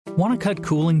Want to cut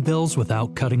cooling bills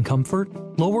without cutting comfort?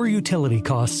 Lower utility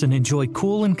costs and enjoy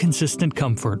cool and consistent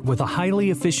comfort with a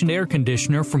highly efficient air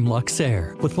conditioner from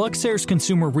Luxair. With Luxair's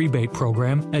consumer rebate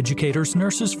program, educators,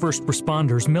 nurses, first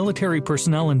responders, military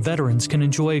personnel, and veterans can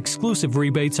enjoy exclusive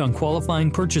rebates on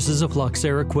qualifying purchases of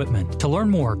Luxair equipment. To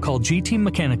learn more, call G-Team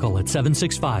Mechanical at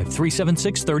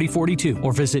 765-376-3042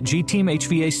 or visit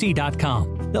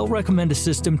gteamhvac.com. They'll recommend a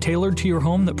system tailored to your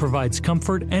home that provides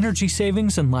comfort, energy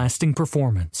savings, and lasting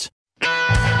performance.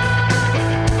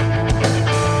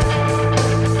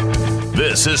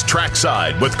 This is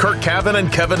Trackside with Curt Cavan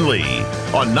and Kevin Lee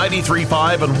on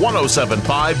 93.5 and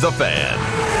 107.5 The Fan.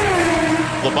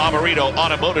 The Bommarito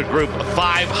Automotive Group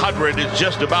 500 is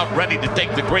just about ready to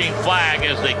take the green flag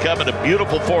as they come in a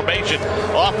beautiful formation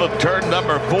off of turn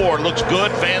number 4. Looks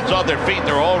good. Fans on their feet.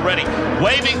 They're already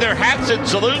waving their hats in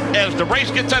salute as the race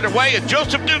gets underway, and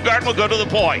Joseph Newgarden will go to the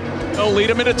point. They'll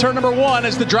lead him into turn number 1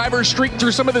 as the drivers streak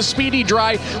through some of the speedy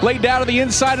dry laid down to the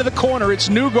inside of the corner. It's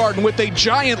Newgarden with a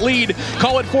giant lead.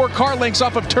 Call it 4 car lengths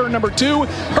off of turn number 2.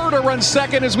 Herta runs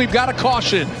second as we've got a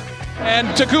caution. And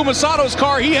Takuma Sato's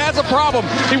car, he has a problem.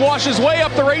 He washes way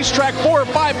up the racetrack. 4 or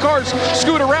 5 cars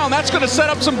scoot around. That's going to set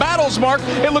up some battles, Mark.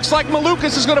 It looks like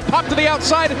Malukas is going to pop to the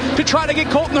outside to try to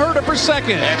get Colton Herta for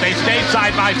second. And they stay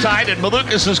side by side, and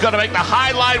Malukas is going to make the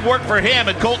high line work for him,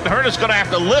 and Colton Herta is going to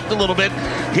have to lift a little bit.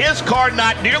 His car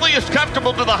not nearly as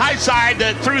comfortable to the high side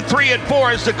through 3 and 4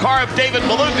 as the car of David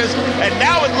Malukas. And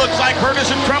now it looks like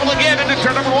Herta's in trouble again into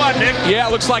turn number 1, Nick. Yeah,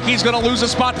 it looks like he's going to lose a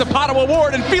spot to Pato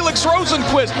Award, and Felix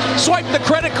Rosenquist swipe the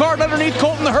credit card underneath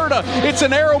Colton Herta. It's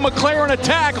an Arrow McLaren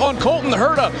attack on Colton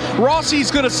Herta. Rossi's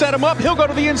going to set him up. He'll go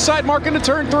to the inside mark into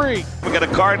turn 3. We got a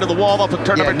car into the wall off of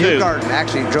turn number 2. Newgarden,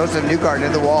 actually, Joseph Newgarden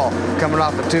in the wall, coming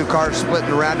off the 2 cars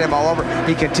splitting around him all over.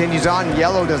 He continues on.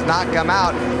 Yellow does not come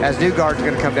out as Newgarden's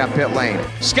going to come down pit lane.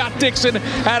 Scott Dixon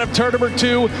out of turn number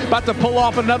 2, about to pull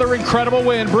off another incredible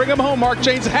win. Bring him home, Mark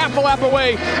Jane's half a lap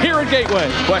away here at Gateway.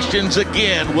 Questions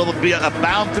again. Will it be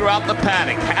abound throughout the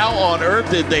paddock? How on earth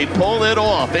did they pull it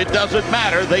off? It doesn't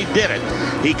matter. They did it.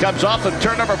 He comes off of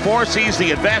turn number 4, sees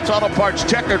the Advanced Auto Parts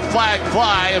checkered flag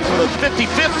fly, and for the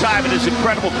 55th time in his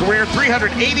incredible career,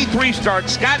 383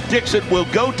 starts, Scott Dixon will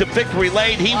go to victory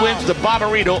lane. He wins the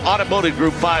Bommarito Automotive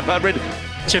Group 500.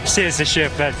 Chip says this year,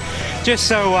 but just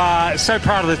so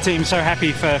proud of the team, so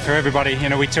happy for everybody. You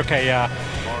know, we took a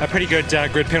pretty good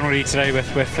grid penalty today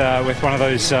with one of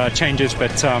those changes,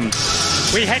 but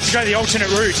we had to go the alternate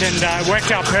route, and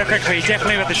worked out perfectly.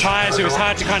 Definitely with the tires, it was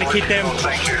hard to kind of keep them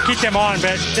on,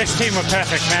 but this team were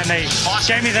perfect, man. They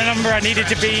gave me the number I needed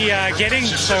to be getting,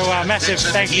 so massive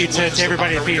thank you to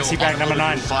everybody at BNC Bank number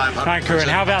 9 crew. And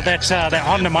how about that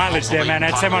Honda mileage there, man? I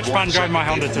had so much fun driving my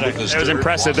Honda today. It was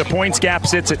impressive. The points gap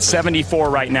sits at 74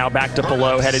 right now, back to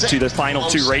below, headed to the final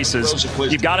 2 races.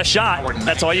 You've got a shot.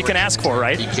 That's all you can ask for,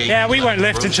 right? Yeah, we won't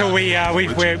lift until we're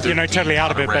totally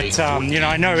out of it. But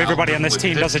I know everybody on this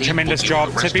team does a tremendous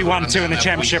job to be 1-2 in the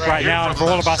championship right now, and for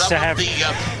all of us to have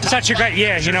such a great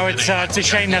year. It's a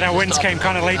shame that our wins came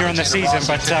kind of later in the season,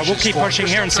 but we'll keep pushing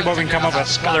here and see what we can come up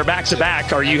with. Well, they're back to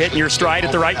back. Are you hitting your stride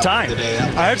at the right time?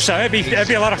 I hope so. It'd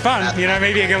be a lot of fun.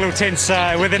 Maybe I get a little tense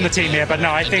within the team here, but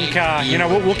no, I think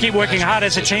we'll keep working hard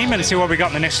as a team and see what we got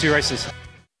in the next 2 races.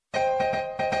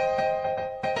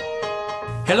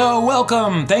 Hello,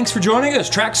 welcome. Thanks for joining us.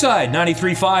 Trackside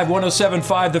 93.5,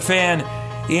 107.5 The Fan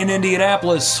in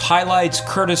Indianapolis. Highlights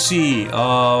courtesy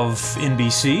of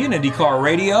NBC and IndyCar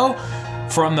Radio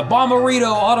from the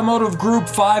Bommarito Automotive Group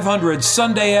 500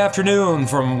 Sunday afternoon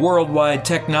from Worldwide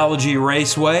Technology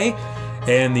Raceway.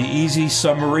 And the easy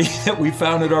summary that we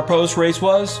found at our post-race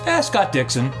was, Scott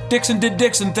Dixon. Dixon did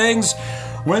Dixon things.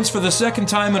 Wins for the second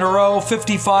time in a row,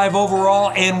 55 overall,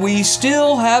 and we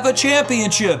still have a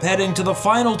championship heading to the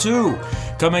final 2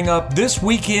 coming up this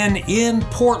weekend in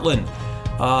Portland.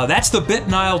 That's the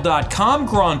BitNile.com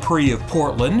Grand Prix of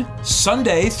Portland,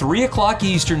 Sunday, 3 o'clock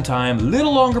Eastern Time,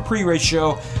 little longer pre-race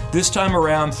show. This time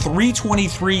around,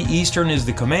 3:23 Eastern is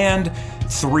the command,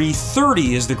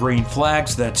 3:30 is the green flag,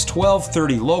 so that's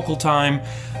 12:30 local time.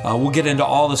 We'll get into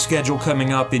all the schedule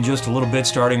coming up in just a little bit,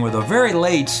 starting with a very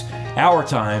late our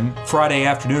time, Friday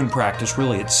afternoon practice,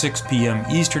 really at 6 p.m.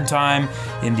 Eastern Time,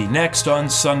 Indy next on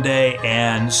Sunday,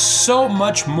 and so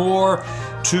much more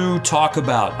to talk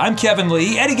about. I'm Kevin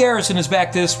Lee. Eddie Garrison is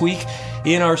back this week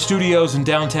in our studios in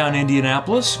downtown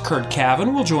Indianapolis. Curt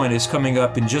Cavan will join us coming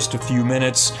up in just a few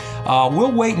minutes.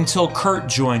 We'll wait until Curt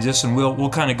joins us, and we'll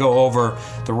kind of go over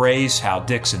the race, how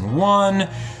Dixon won,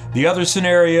 the other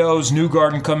scenarios,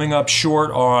 Newgarden coming up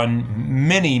short on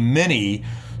many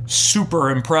super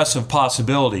impressive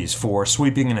possibilities for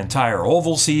sweeping an entire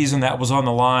oval season. That was on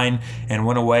the line and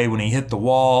went away when he hit the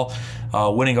wall.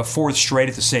 winning a 4th straight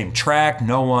at the same track.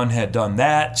 No one had done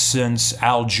that since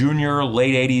Al Jr.,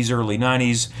 late 80s, early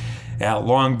 90s, at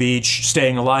Long Beach,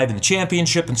 staying alive in the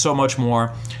championship and so much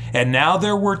more. And now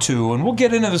there were 2, and we'll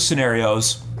get into the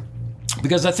scenarios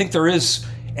because I think there is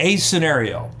a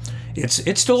scenario.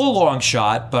 It's still a long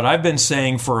shot, but I've been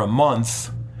saying for a month,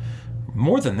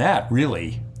 more than that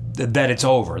really, that it's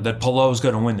over, that Palou's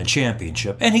going to win the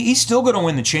championship. And he's still going to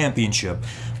win the championship.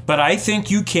 But I think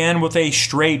you can, with a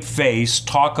straight face,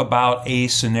 talk about a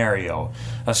scenario,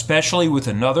 especially with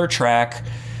another track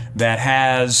that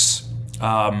has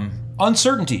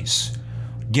uncertainties.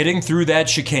 Getting through that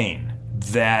chicane,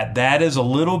 that is a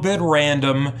little bit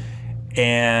random.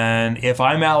 And if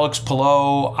I'm Alex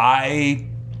Palou,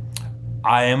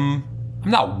 I'm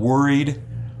not worried,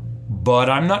 but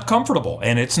I'm not comfortable.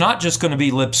 And it's not just going to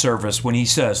be lip service when he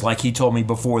says, like he told me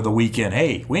before the weekend,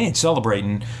 hey, we ain't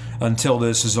celebrating until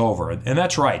this is over. And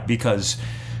that's right, because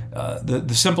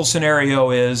the simple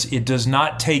scenario is it does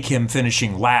not take him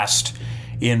finishing last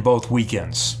in both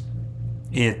weekends.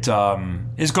 It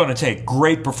is going to take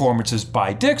great performances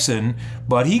by Dixon,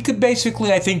 but he could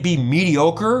basically, I think, be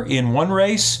mediocre in one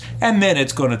race, and then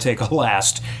it's going to take a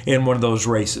last in one of those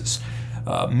races.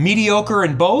 Mediocre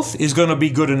in both is going to be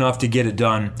good enough to get it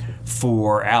done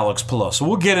for Alex Palou. So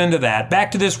we'll get into that.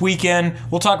 Back to this weekend,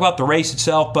 we'll talk about the race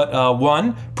itself, but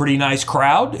one, pretty nice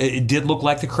crowd. It did look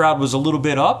like the crowd was a little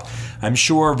bit up. I'm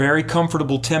sure very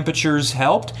comfortable temperatures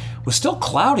helped. It was still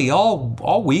cloudy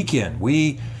all weekend.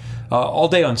 All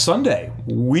day on Sunday,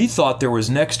 we thought there was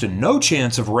next to no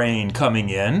chance of rain coming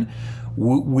in.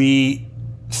 We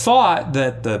thought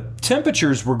that the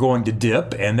temperatures were going to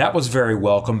dip, and that was very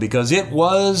welcome because it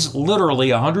was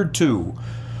literally 102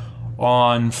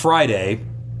 on Friday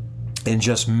and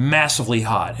just massively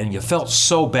hot. And you felt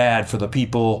so bad for the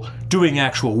people doing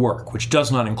actual work, which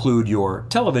does not include your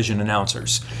television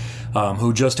announcers,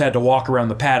 who just had to walk around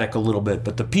the paddock a little bit.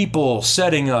 But the people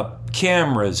setting up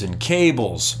cameras and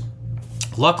cables,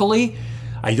 luckily,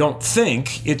 I don't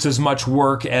think it's as much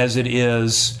work as it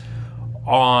is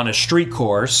on a street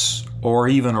course or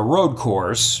even a road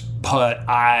course, but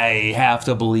I have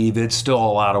to believe it's still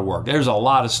a lot of work. There's a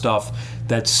lot of stuff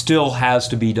that still has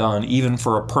to be done, even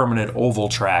for a permanent oval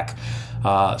track.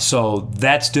 So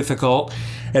that's difficult.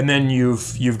 And then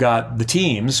you've got the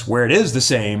teams where it is the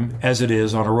same as it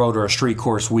is on a road or a street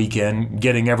course weekend,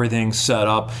 getting everything set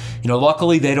up.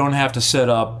 Luckily they don't have to set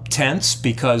up tents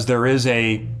because there is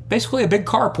basically a big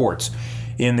carport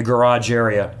in the garage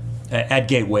area at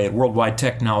Gateway, at Worldwide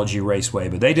Technology Raceway.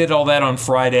 But they did all that on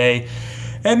Friday,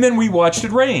 and then we watched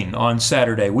it rain on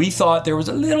Saturday. We thought there was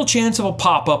a little chance of a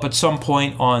pop-up at some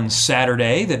point on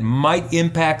Saturday that might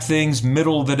impact things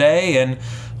middle of the day, and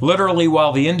literally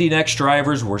while the Indy Next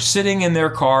drivers were sitting in their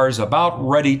cars about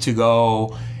ready to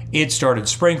go, it started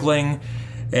sprinkling.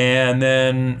 And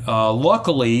then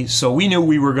luckily, so we knew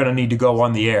we were going to need to go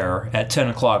on the air at 10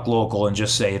 o'clock local and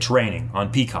just say it's raining on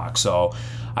Peacock. So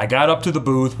I got up to the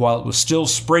booth while it was still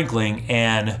sprinkling,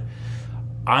 and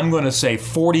I'm going to say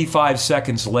 45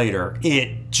 seconds later,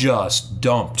 it just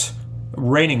dumped,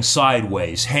 raining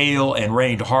sideways, hail, and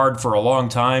rained hard for a long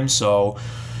time. So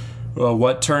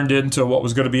what turned into what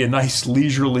was going to be a nice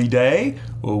leisurely day,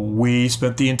 we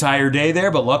spent the entire day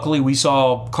there, but luckily we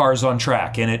saw cars on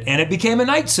track, and it became a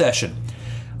night session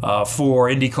for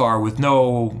IndyCar with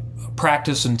no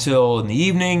practice until in the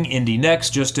evening. Indy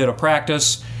Next just did a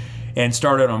practice and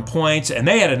started on points, and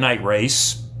they had a night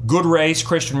race. Good race.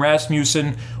 Christian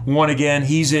Rasmussen won again.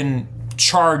 He's in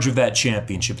charge of that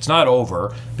championship. It's not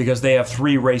over because they have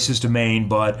 3 races to main,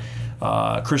 but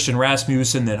Christian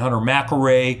Rasmussen, then Hunter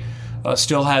McElroy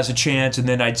still has a chance, and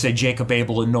then I'd say Jacob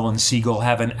Abel and Nolan Siegel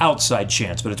have an outside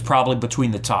chance, but it's probably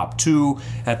between the top 2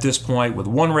 at this point, with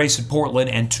 1 race at Portland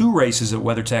and 2 races at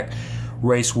WeatherTech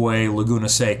Raceway Laguna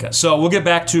Seca. So we'll get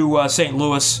back to St.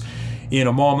 Louis in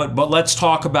a moment, but let's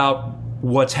talk about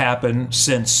what's happened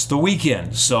since the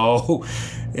weekend. So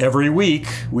every week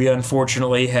we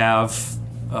unfortunately have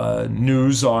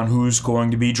news on who's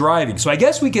going to be driving. So I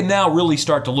guess we can now really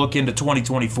start to look into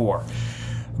 2024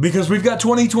 because we've got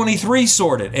 2023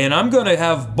 sorted, and I'm going to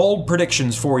have bold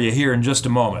predictions for you here in just a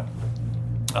moment.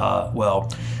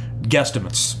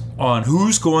 Guesstimates on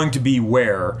who's going to be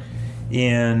where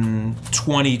in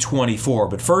 2024.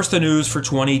 But first, the news for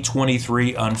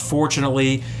 2023.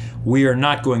 Unfortunately, we are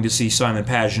not going to see Simon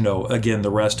Pagenaud again the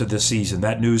rest of the season.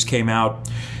 That news came out,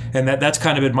 and that's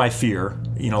kind of been my fear.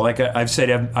 Like I've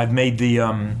said, I've made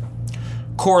the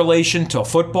correlation to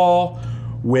football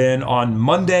when on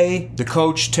Monday the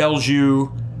coach tells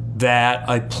you that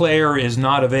a player is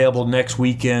not available next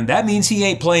weekend, that means he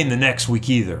ain't playing the next week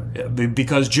either.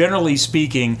 Because generally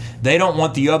speaking, they don't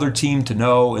want the other team to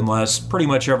know unless pretty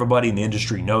much everybody in the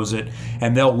industry knows it,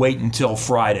 and they'll wait until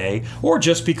Friday, or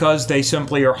just because they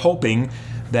simply are hoping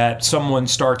that someone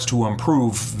starts to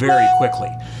improve very quickly.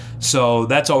 So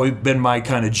that's always been my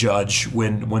kind of judge.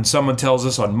 When someone tells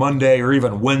us on Monday or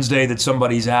even Wednesday that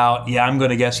somebody's out, yeah, I'm going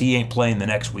to guess he ain't playing the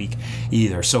next week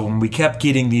either. So when we kept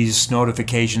getting these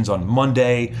notifications on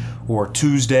Monday or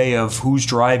Tuesday of who's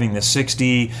driving the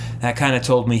 60, that kind of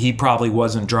told me he probably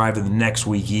wasn't driving the next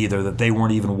week either, that they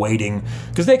weren't even waiting,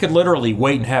 because they could literally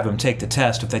wait and have him take the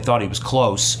test if they thought he was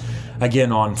close,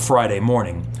 again on Friday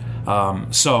morning.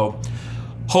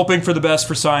 Hoping for the best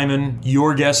for Simon.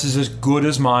 Your guess is as good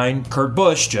as mine. Kurt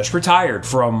Busch just retired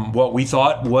from what we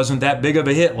thought wasn't that big of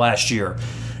a hit last year,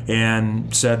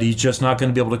 and said he's just not going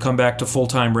to be able to come back to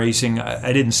full-time racing.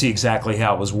 I didn't see exactly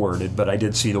how it was worded, but I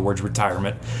did see the words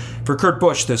retirement for Kurt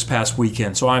Busch this past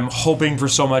weekend. So I'm hoping for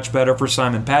so much better for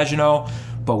Simon Pagenaud,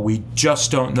 but we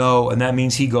just don't know, and that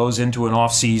means he goes into an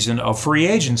off-season of free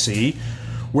agency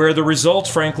where the results,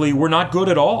 frankly, were not good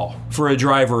at all for a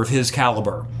driver of his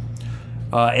caliber.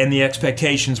 And the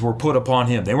expectations were put upon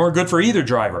him. They weren't good for either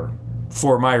driver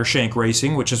for Meyer Shank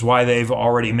Racing, which is why they've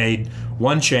already made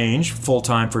one change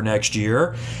full-time for next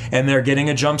year, and they're getting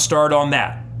a jump start on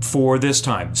that for this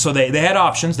time. So they had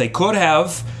options. They could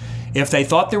have, if they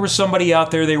thought there was somebody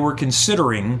out there they were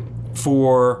considering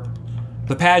for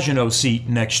the Pagenaud seat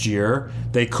next year,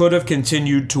 they could have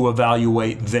continued to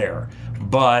evaluate there.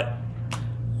 But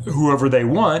whoever they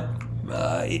want,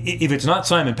 if it's not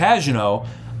Simon Pagenaud,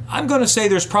 I'm going to say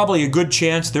there's probably a good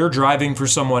chance they're driving for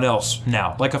someone else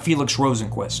now, like a Felix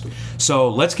Rosenqvist. So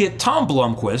let's get Tom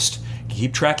Blomqvist.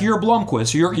 Keep track of your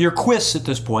Blomqvist, your quists at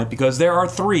this point, because there are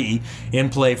 3 in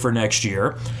play for next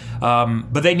year.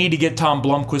 But they need to get Tom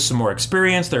Blomqvist some more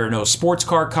experience. There are no sports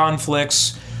car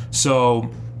conflicts. So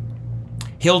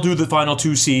he'll do the final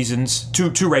 2 seasons,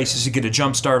 two races to get a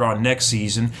jump start on next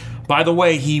season. By the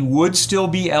way, he would still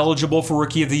be eligible for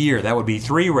Rookie of the Year. That would be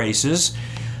 3 races.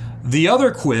 The other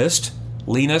Quist,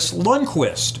 Linus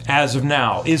Lundqvist, as of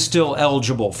now, is still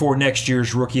eligible for next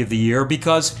year's Rookie of the Year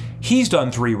because he's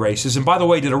done 3 races, and by the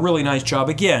way, did a really nice job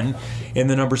again in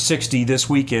the number 60 this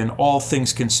weekend, all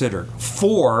things considered.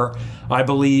 4, I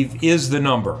believe, is the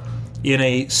number in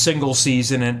a single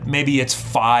season, and maybe it's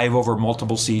 5 over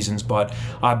multiple seasons, but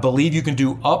I believe you can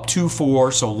do up to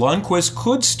 4, so Lundqvist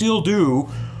could still do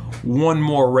 1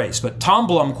 more race. But Tom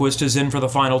Blomqvist is in for the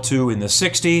final 2 in the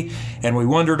 60, and we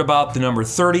wondered about the number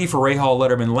 30 for Rahal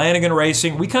Letterman Lanigan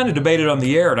Racing. We kind of debated on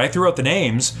the air, and I threw out the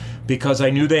names because I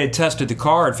knew they had tested the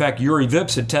car. In fact, Yuri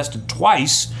Vips had tested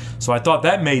twice, so I thought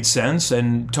that made sense,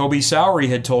 and Toby Sowery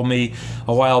had told me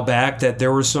a while back that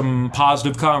there were some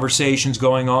positive conversations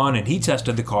going on, and he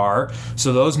tested the car.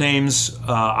 So those names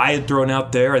I had thrown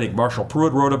out there. I think Marshall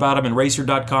Pruitt wrote about him in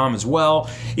Racer.com as well.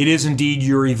 It is indeed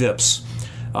Yuri Vips.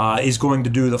 Is going to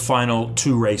do the final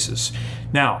 2 races.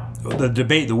 Now, the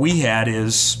debate that we had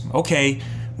is, okay,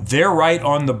 they're right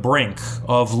on the brink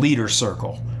of leader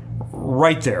circle.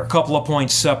 Right there. A couple of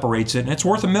points separates it, and it's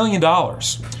worth $1 million.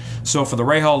 So for the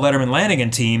Rahal Letterman Lanigan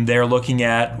team, they're looking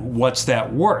at what's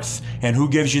that worth and who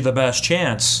gives you the best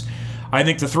chance. I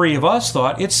think the 3 of us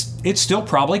thought it's still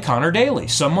probably Connor Daly,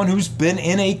 someone who's been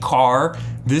in a car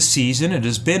this season and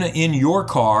has been in your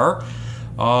car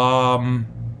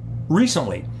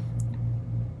recently.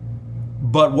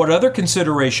 But what other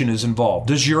consideration is involved?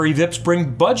 Does Yuri Vips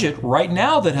bring budget right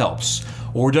now that helps?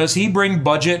 Or does he bring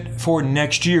budget for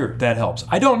next year that helps?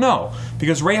 I don't know,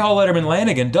 because Rahal Letterman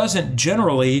Lanigan doesn't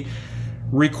generally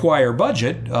require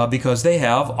budget because they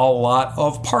have a lot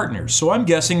of partners. So I'm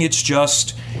guessing it's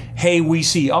just, hey, we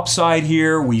see upside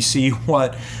here. We see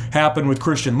what happened with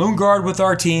Christian Lundgaard with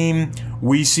our team.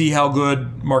 We see how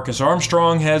good Marcus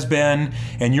Armstrong has been.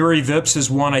 And Yuri Vips has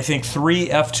won, I think, 3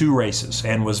 F2 races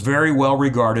and was very well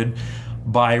regarded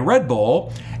by Red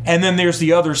Bull. And then there's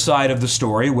the other side of the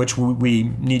story, which we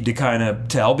need to kind of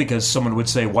tell, because someone would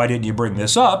say, why didn't you bring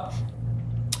this up?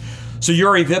 So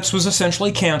Yuri Vips was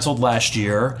essentially canceled last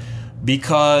year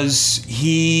because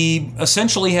he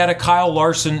essentially had a Kyle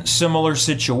Larson similar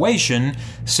situation,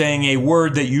 saying a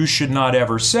word that you should not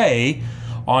ever say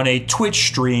on a Twitch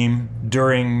stream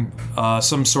during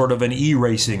some sort of an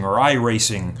e-racing or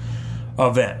iRacing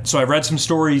event. So I've read some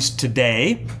stories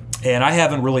today, and I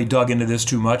haven't really dug into this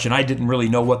too much, and I didn't really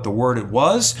know what the word it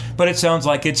was, but it sounds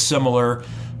like it's similar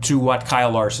to what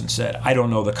Kyle Larson said. I don't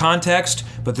know the context,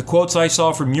 but the quotes I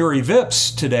saw from Yuri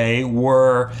Vips today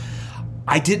were,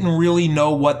 I didn't really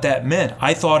know what that meant.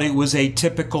 I thought it was a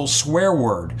typical swear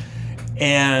word.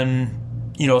 And,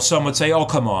 some would say, oh,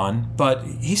 come on, but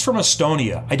he's from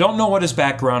Estonia. I don't know what his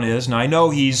background is. Now, I know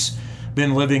he's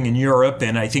been living in Europe,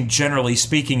 and I think generally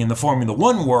speaking in the Formula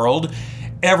One world,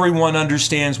 everyone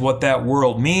understands what that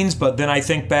world means. But then I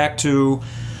think back to,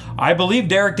 I believe,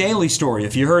 Derek Daly's story.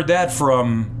 If you heard that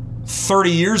from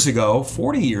 30 years ago,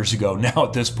 40 years ago now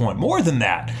at this point, more than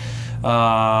that,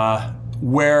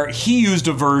 where he used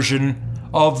a version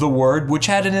of the word which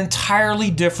had an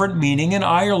entirely different meaning in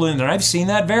Ireland, and I've seen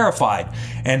that verified.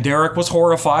 And Derek was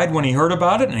horrified when he heard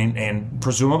about it, and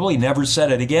presumably never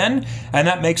said it again, and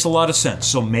that makes a lot of sense.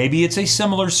 So maybe it's a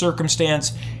similar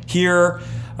circumstance here.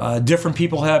 Different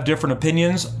people have different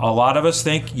opinions. A lot of us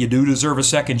think you do deserve a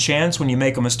second chance when you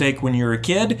make a mistake when you're a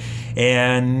kid,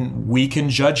 and we can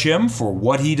judge him for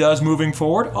what he does moving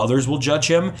forward. Others will judge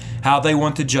him how they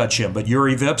want to judge him. But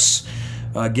Yuri Vips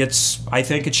gets, I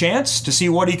think, a chance to see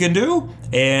what he can do,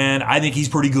 and I think he's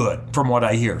pretty good from what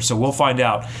I hear. So we'll find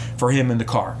out for him in the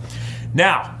car.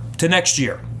 Now, to next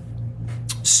year.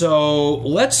 So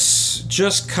let's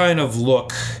just kind of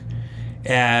look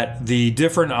at the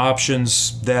different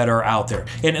options that are out there.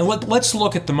 And let's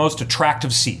look at the most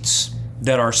attractive seats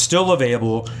that are still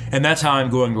available, and that's how I'm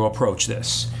going to approach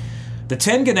this. The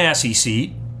 10 Ganassi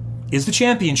seat is the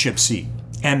championship seat,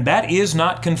 and that is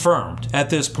not confirmed at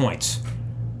this point.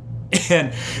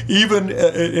 And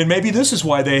maybe this is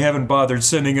why they haven't bothered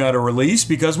sending out a release,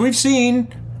 because we've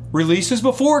seen releases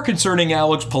before concerning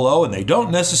Alex Palou, and they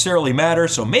don't necessarily matter,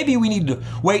 so maybe we need to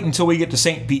wait until we get to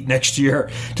St. Pete next year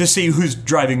to see who's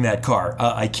driving that car.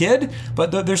 I kid,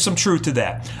 but there's some truth to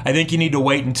that. I think you need to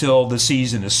wait until the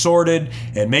season is sorted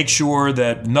and make sure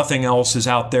that nothing else is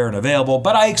out there and available,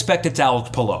 but I expect it's Alex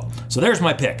Palou. So there's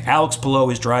my pick. Alex Palou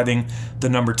is driving the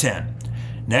number 10.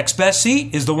 Next best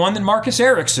seat is the one that Marcus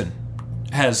Ericsson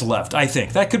has left, I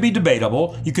think. That could be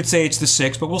debatable. You could say it's the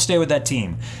 6, but we'll stay with that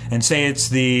team and say it's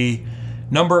the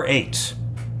number 8.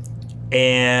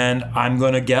 And I'm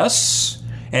going to guess,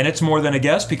 and it's more than a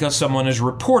guess because someone has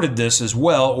reported this as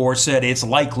well or said it's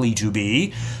likely to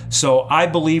be. So I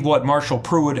believe what Marshall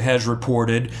Pruitt has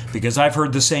reported, because I've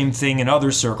heard the same thing in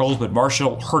other circles, but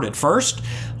Marshall heard it first.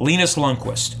 Linus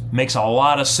Lundqvist makes a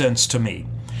lot of sense to me.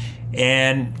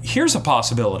 And here's a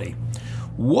possibility.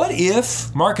 What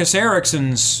if Marcus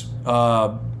Ericsson's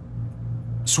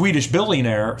Swedish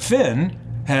billionaire, Finn,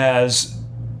 has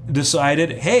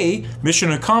decided, hey,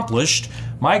 mission accomplished,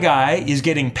 my guy is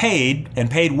getting paid,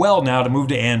 and paid well now to move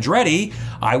to Andretti,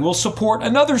 I will support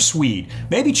another Swede.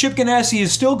 Maybe Chip Ganassi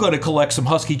is still going to collect some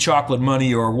Husky chocolate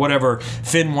money or whatever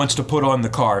Finn wants to put on the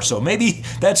car. So maybe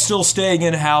that's still staying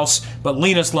in-house, but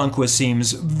Linus Lundqvist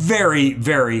seems very,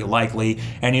 very likely.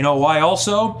 And you know why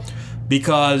also?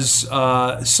 Because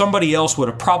somebody else would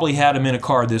have probably had him in a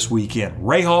car this weekend.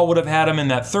 Rahal would have had him in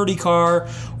that 30 car,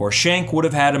 or Shank would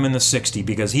have had him in the 60,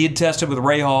 because he had tested with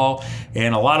Rahal,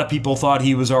 and a lot of people thought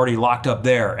he was already locked up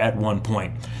there at one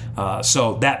point.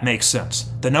 So that makes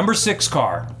sense. The number 6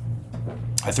 car,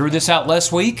 I threw this out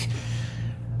last week.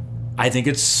 I think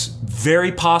it's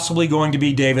very possibly going to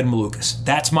be David Malukas.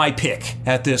 That's my pick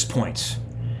at this point.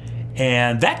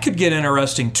 And that could get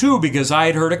interesting too, because I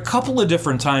had heard a couple of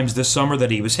different times this summer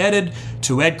that he was headed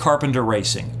to Ed Carpenter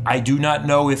Racing. I do not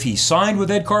know if he signed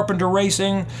with Ed Carpenter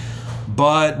Racing,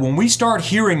 but when we start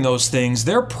hearing those things,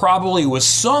 there probably was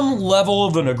some level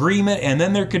of an agreement, and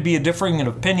then there could be a differing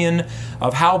opinion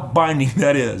of how binding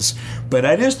that is. But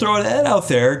I just throw that out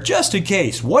there just in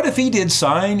case. What if he did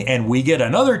sign and we get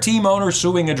another team owner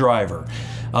suing a driver?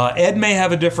 Ed may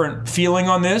have a different feeling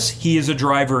on this. He is a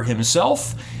driver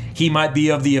himself. He might be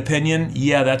of the opinion,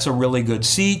 yeah, that's a really good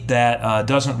seat that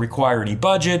doesn't require any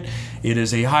budget. It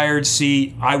is a hired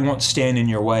seat. I won't stand in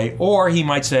your way. Or he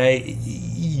might say,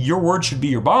 your word should be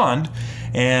your bond,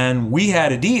 and we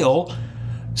had a deal.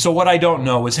 So what I don't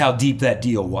know is how deep that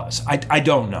deal was. I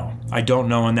don't know. I don't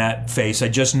know in that face. I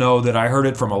just know that I heard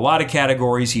it from a lot of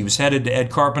categories. He was headed to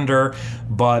Ed Carpenter,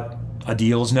 but a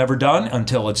deal is never done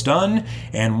until it's done.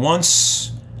 And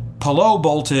once Palou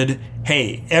bolted,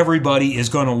 hey, everybody is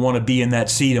going to want to be in that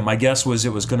seat. And my guess was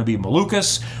it was going to be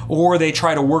Malukas, or they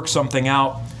try to work something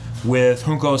out with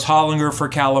Juncos Hollinger for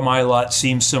Callum Ilott.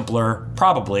 Seems simpler,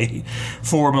 probably,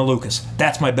 for Malukas.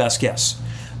 That's my best guess.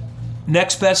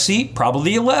 Next best seat,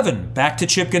 probably 11. Back to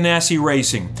Chip Ganassi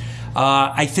Racing.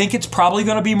 I think it's probably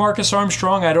going to be Marcus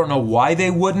Armstrong. I don't know why they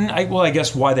wouldn't. I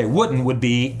guess why they wouldn't would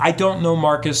be, I don't know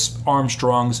Marcus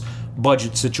Armstrong's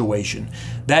budget situation.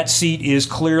 That seat is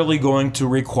clearly going to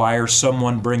require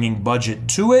someone bringing budget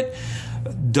to it,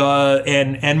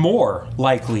 and more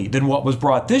likely than what was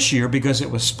brought this year, because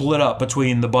it was split up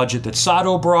between the budget that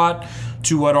Sato brought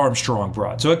to what Armstrong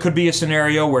brought. So it could be a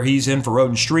scenario where he's in for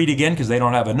Roden Street again because they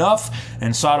don't have enough,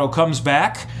 and Sato comes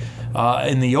back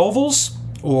in the ovals,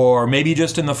 or maybe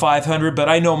just in the 500, but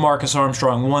I know Marcus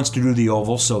Armstrong wants to do the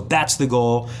oval, so that's the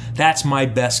goal. That's my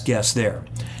best guess there.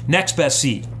 Next best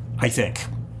seat, I think.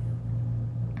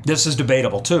 This is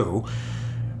debatable too,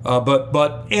 but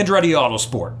Andretti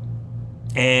Autosport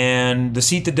and the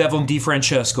seat that Devlin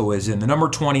DeFrancesco is in, the number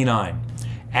 29.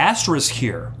 Asterisk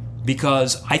here,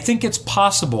 because I think it's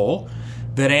possible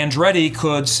that Andretti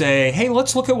could say, hey,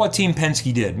 let's look at what Team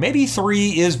Penske did. Maybe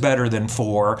 3 is better than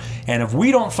 4, and if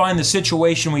we don't find the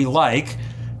situation we like,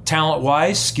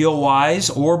 talent-wise, skill-wise,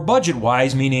 or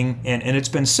budget-wise, meaning, and it's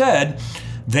been said,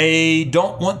 they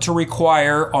don't want to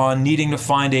require on needing to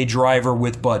find a driver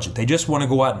with budget. They just want to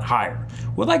go out and hire.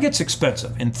 Well, that gets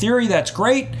expensive. In theory, that's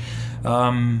great.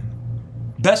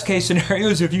 Best case scenario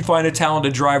is if you find a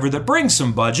talented driver that brings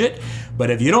some budget,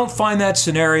 but if you don't find that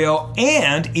scenario,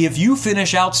 and if you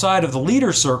finish outside of the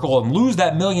leader circle and lose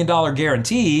that $1 million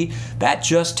guarantee, that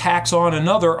just tacks on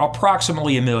another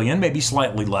approximately $1 million, maybe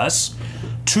slightly less,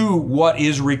 to what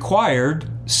is required,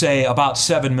 say about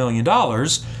 $7 million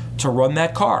to run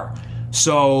that car.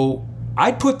 So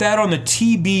I'd put that on the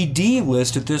TBD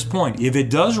list at this point. If it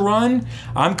does run,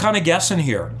 I'm kind of guessing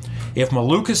here. If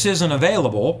Malukas isn't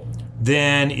available,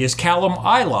 then is Callum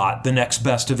Ilott the next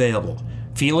best available?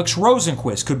 Felix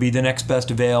Rosenqvist could be the next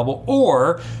best available,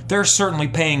 or they're certainly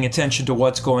paying attention to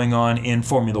what's going on in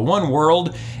Formula One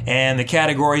world, and the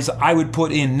categories I would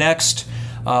put in next,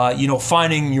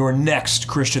 finding your next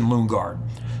Christian Lundgaard.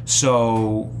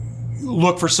 So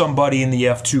look for somebody in the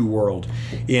F2 world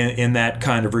in that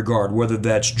kind of regard, whether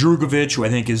that's Drugovich, who I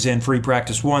think is in Free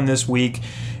Practice 1 this week,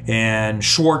 and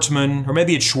Schwartzman, or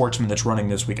maybe it's Schwartzman that's running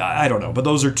this week. I don't know. But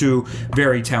those are 2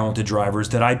 very talented drivers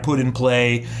that I'd put in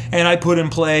play, and I put in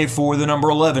play for the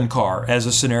number 11 car as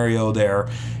a scenario there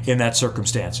in that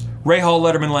circumstance. Rahal,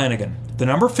 Letterman, Lanigan. The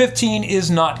number 15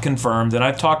 is not confirmed, and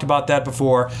I've talked about that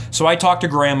before, so I talked to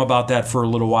Graham about that for a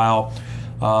little while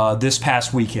this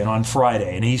past weekend on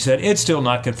Friday, and he said it's still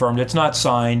not confirmed, it's not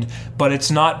signed, but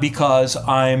it's not because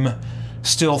I'm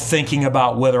still thinking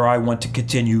about whether I want to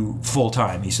continue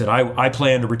full-time. He said, I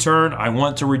plan to return. I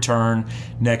want to return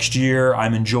next year.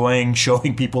 I'm enjoying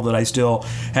showing people that I still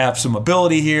have some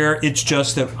ability here. It's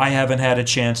just that I haven't had a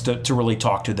chance to really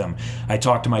talk to them. I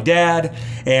talked to my dad,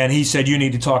 and he said, you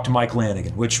need to talk to Mike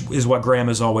Lanigan, which is what Graham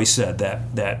has always said,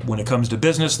 that when it comes to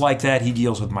business like that, he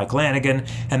deals with Mike Lanigan,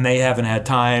 and they haven't had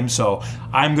time. So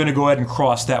I'm going to go ahead and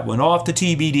cross that one off the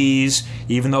TBDs,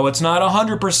 even though it's not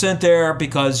 100% there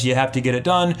because you have to get it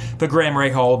done, but Graham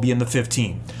Rahal will be in the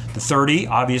 15. The 30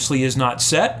 obviously is not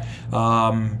set.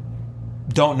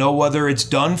 Don't know whether it's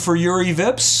done for Yuri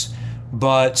Vips,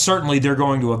 but certainly they're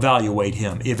going to evaluate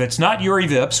him. If it's not Yuri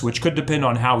Vips, which could depend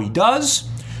on how he does,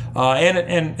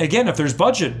 and again, if there's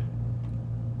budget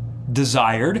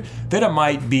desired, then it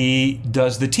might be,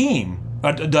 does his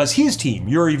team,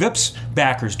 Yuri Vips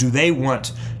backers, do they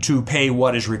want to pay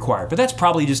what is required? But that's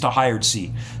probably just a hired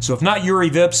seat. So if not Yuri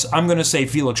Vips, I'm going to say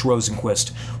Felix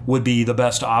Rosenqvist would be the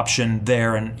best option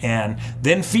there, and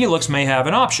then Felix may have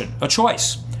an option, a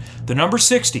choice. The number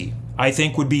 60, I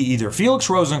think, would be either Felix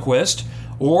Rosenqvist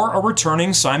or a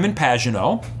returning Simon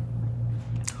Pagenaud,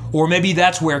 or maybe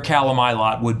that's where Callum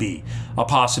Ilott would be a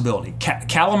possibility.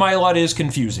 Callum Ilott is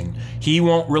confusing. He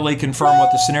won't really confirm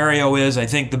what the scenario is. I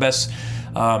think the best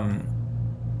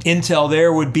intel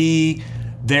there would be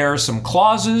there are some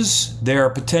clauses, there are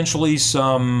potentially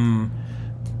some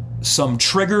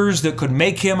triggers that could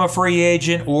make him a free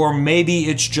agent, or maybe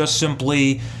it's just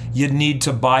simply you'd need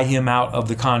to buy him out of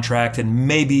the contract, and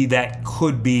maybe that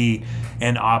could be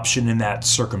an option in that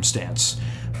circumstance.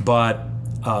 But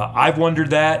I've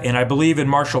wondered that, and I believe in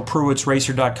Marshall Pruitt's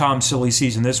Racer.com silly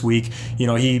season this week,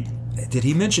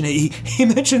 he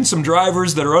mentioned some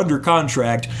drivers that are under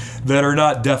contract that are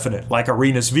not definite, like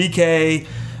Arenas VK.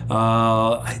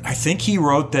 I think he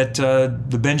wrote that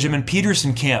the Benjamin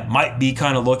Peterson camp might be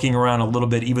kind of looking around a little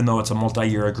bit, even though it's a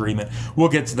multi-year agreement. We'll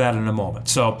get to that in a moment.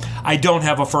 So I don't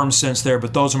have a firm sense there,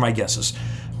 but those are my guesses.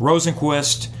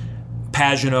 Rosenqvist,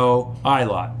 Pagenaud,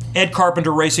 Ilott. Ed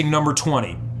Carpenter Racing, number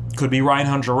 20. Could be Ryan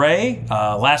Hunter-Reay.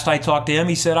 Last I talked to him,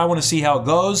 he said, I want to see how it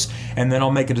goes, and then I'll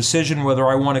make a decision whether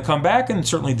I want to come back, and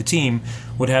certainly the team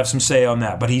would have some say on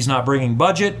that. But he's not bringing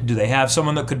budget. Do they have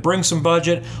someone that could bring some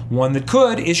budget? One that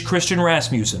could is Christian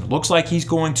Rasmussen. Looks like he's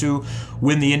going to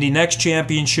win the Indy Next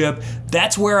Championship.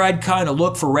 That's where I'd kind of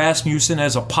look for Rasmussen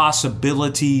as a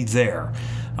possibility there.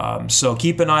 So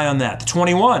keep an eye on that. The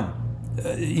 21.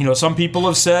 Some people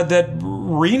have said that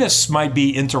Renus might be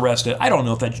interested. I don't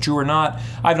know if that's true or not.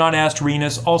 I've not asked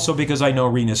Renus, also because I know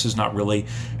Renus is not really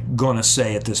going to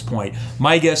say at this point.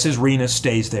 My guess is Renus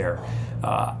stays there.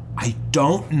 I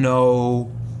don't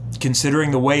know,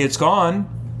 considering the way it's gone,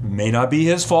 may not be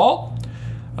his fault.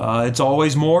 It's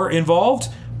always more involved.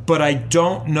 But I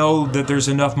don't know that there's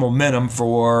enough momentum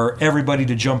for everybody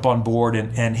to jump on board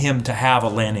and him to have a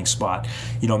landing spot.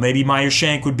 Maybe Meyer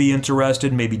Shank would be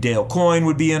interested, maybe Dale Coyne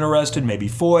would be interested, maybe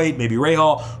Foyt, maybe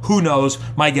Rahal. Who knows?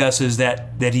 My guess is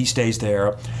that he stays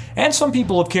there. And some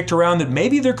people have kicked around that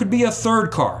maybe there could be a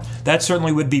third car. That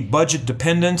certainly would be budget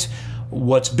dependent.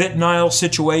 What's Bittnile's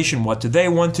situation? What do they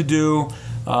want to do?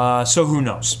 So who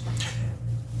knows?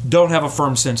 Don't have a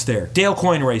firm sense there. Dale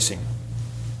Coyne Racing.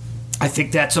 I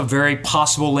think that's a very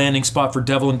possible landing spot for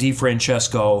Devlin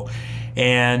DeFrancesco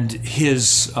and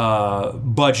his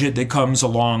budget that comes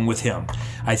along with him.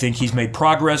 I think he's made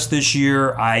progress this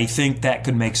year. I think that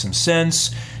could make some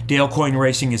sense. Dale Coyne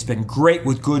Racing has been great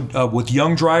with with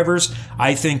young drivers.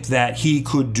 I think that he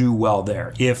could do well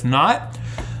there. If not,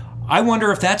 I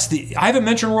wonder if that's I haven't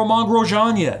mentioned Romain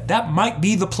Grosjean yet. That might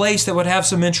be the place that would have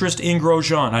some interest in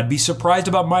Grosjean. I'd be surprised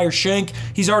about Meyer Shank.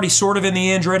 He's already sort of in the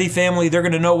Andretti family. They're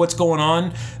going to know what's going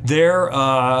on there,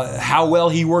 how well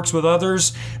he works with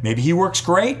others. Maybe he works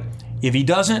great. If he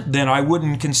doesn't, then I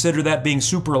wouldn't consider that being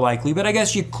super likely. But I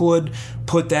guess you could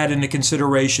put that into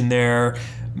consideration there.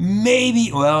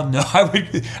 Maybe, well, no,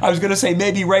 I was going to say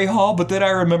maybe Rahal, but then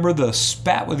I remember the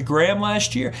spat with Graham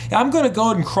last year. I'm going to go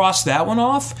ahead and cross that one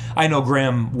off. I know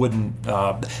Graham wouldn't,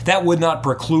 that would not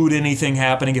preclude anything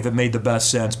happening if it made the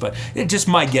best sense, but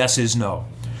my guess is no.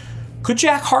 Could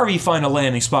Jack Harvey find a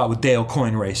landing spot with Dale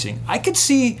Coyne Racing? I could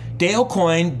see Dale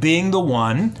Coyne being the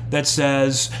one that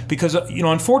says, because,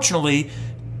 unfortunately,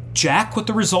 Jack, with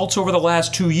the results over the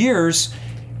last 2 years,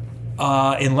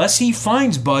 unless he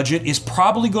finds budget, is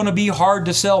probably going to be hard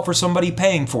to sell for somebody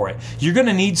paying for it. You're going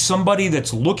to need somebody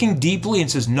that's looking deeply and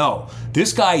says, no,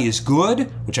 this guy is good,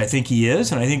 which I think he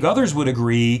is, and I think others would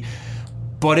agree,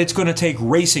 but it's going to take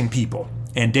racing people.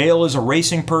 And Dale is a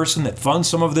racing person that funds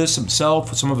some of this himself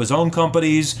with some of his own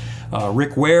companies.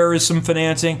 Rick Ware is some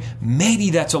financing.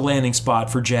 Maybe that's a landing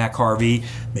spot for Jack Harvey.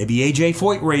 Maybe AJ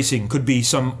Foyt Racing could be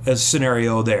a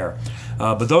scenario there.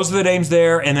 But those are the names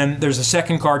there. And then there's a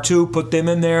second car too. Put them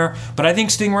in there. But I think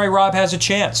Stingray Robb has a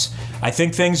chance. I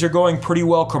think things are going pretty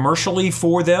well commercially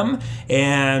for them.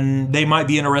 And they might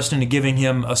be interested in giving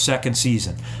him a second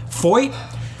season. Foyt,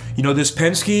 this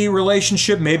Penske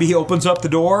relationship, maybe he opens up the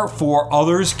door for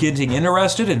others getting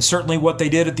interested, and certainly what they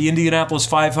did at the Indianapolis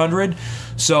 500.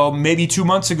 So maybe 2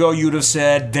 months ago you'd have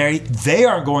said they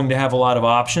aren't going to have a lot of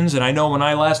options. And I know when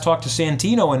I last talked to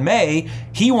Santino in May,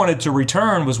 he wanted to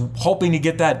return, was hoping to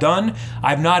get that done.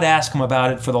 I've not asked him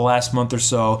about it for the last month or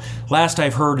so. Last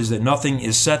I've heard is that nothing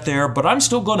is set there, but I'm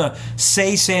still going to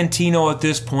say Santino at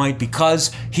this point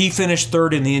because he finished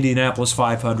third in the Indianapolis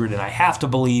 500, and I have to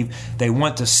believe they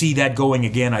want to see that going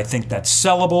again. I think that's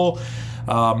sellable.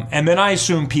 And then I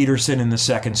assume Peterson in the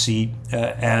second seat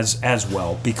as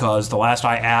well, because the last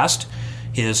I asked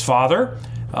his father,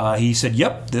 he said,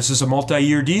 yep, this is a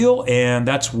multi-year deal, and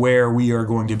that's where we are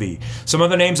going to be. Some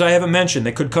other names I haven't mentioned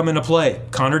that could come into play: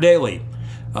 Connor Daly,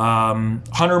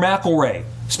 Hunter McElroy,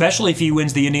 especially if he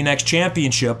wins the Indy Next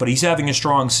Championship, but he's having a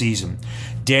strong season.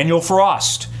 Daniel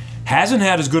Frost hasn't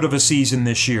had as good of a season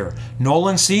this year.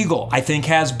 Nolan Siegel, I think,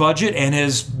 has budget and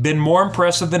has been more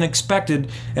impressive than expected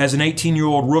as an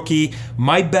 18-year-old rookie.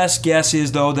 My best guess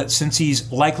is, though, that since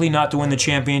he's likely not to win the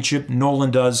championship, Nolan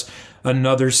does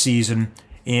another season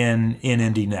in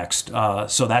Indy Next.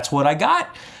 So that's what I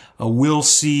got. We'll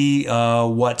see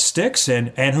what sticks, and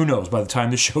who knows, by the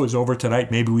time the show is over tonight,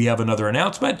 maybe we have another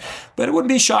announcement, but it wouldn't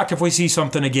be shocked if we see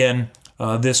something again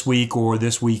this week or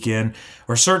this weekend,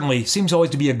 or certainly seems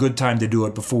always to be a good time to do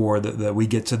it before we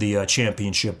get to the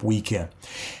championship weekend.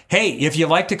 Hey, if you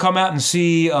like to come out and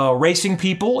see racing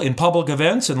people in public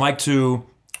events and like to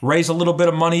raise a little bit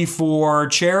of money for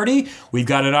charity, we've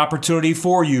got an opportunity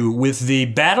for you with the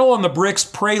Battle on the Bricks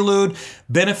Prelude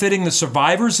benefiting the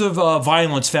Survivors of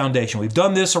Violence Foundation. We've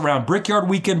done this around Brickyard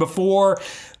Weekend before.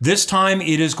 This time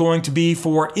it is going to be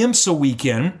for IMSA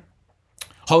Weekend,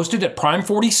 hosted at Prime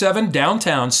 47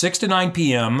 downtown, 6 to 9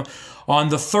 p.m. on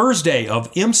the Thursday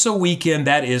of IMSA Weekend.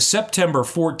 That is September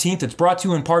 14th. It's brought to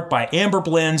you in part by Amber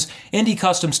Blends, Indy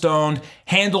Custom Stoned,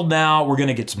 handled now. We're going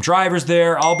to get some drivers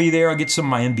there. I'll be there. I'll get some of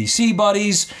my NBC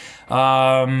buddies,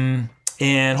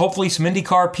 and hopefully some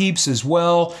IndyCar peeps as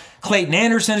well. Clayton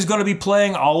Anderson is going to be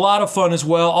playing. A lot of fun as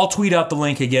well. I'll tweet out the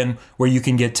link again where you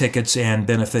can get tickets and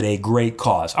benefit a great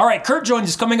cause. All right, Curt joins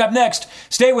us coming up next.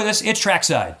 Stay with us. It's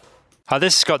Trackside. Hi,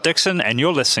 this is Scott Dixon, and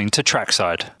you're listening to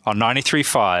Trackside on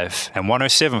 93.5 and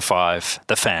 107.5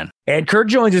 The Fan. And Curt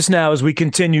joins us now as we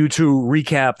continue to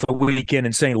recap the weekend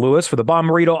in St. Louis for the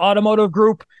Bommarito Automotive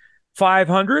Group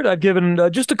 500. I've given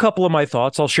just a couple of my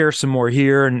thoughts. I'll share some more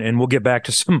here, and we'll get back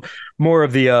to some more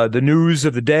of the news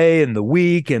of the day and the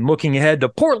week, and looking ahead to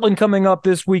Portland coming up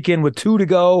this weekend with 2 to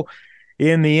go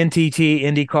in the NTT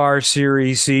IndyCar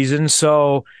Series season.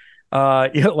 So,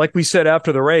 like we said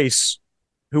after the race,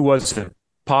 who was it?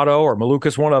 Pato or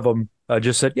Malukas, one of them,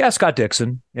 just said, yeah, Scott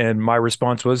Dixon. And my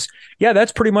response was, yeah,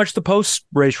 that's pretty much the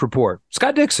post-race report.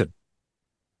 Scott Dixon.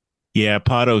 Yeah,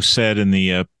 Pato said in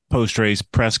the post-race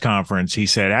press conference, he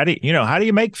said, how do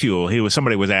you make fuel?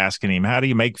 Somebody was asking him, how do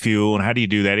you make fuel and how do you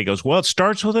do that? He goes, well, it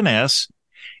starts with an S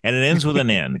and it ends with an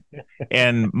N.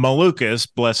 And Malukas,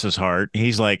 bless his heart,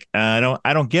 he's like, I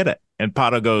don't get it. And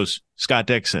Pato goes, Scott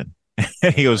Dixon.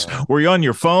 He goes, were you on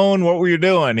your phone? What were you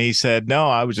doing? He said, no,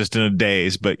 I was just in a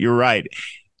daze. But you're right.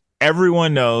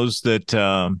 Everyone knows that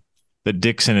that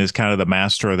Dixon is kind of the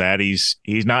master of that. He's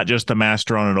not just a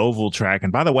master on an oval track.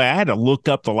 And by the way, I had to look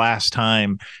up the last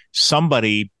time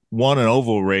somebody won an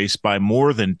oval race by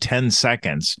more than 10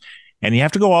 seconds. And you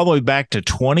have to go all the way back to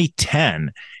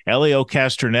 2010. Elio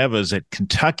Castroneves at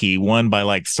Kentucky won by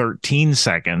like 13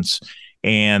 seconds.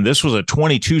 And this was a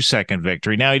 22-second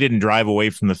victory. Now, he didn't drive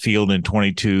away from the field in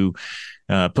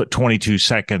put 22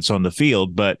 seconds on the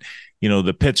field. But,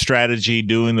 the pit strategy,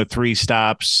 doing the 3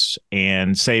 stops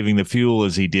and saving the fuel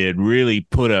as he did, really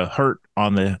put a hurt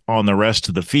on the rest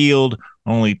of the field.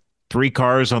 Only 3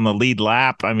 cars on the lead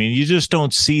lap. I mean, you just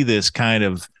don't see this kind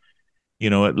of,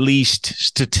 at least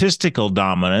statistical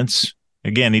dominance.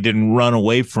 Again, he didn't run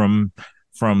away from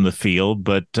the field,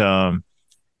 but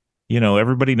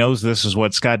everybody knows this is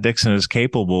what Scott Dixon is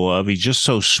capable of. He's just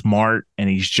so smart, and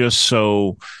he's just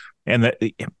so. And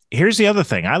here's the other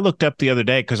thing. I looked up the other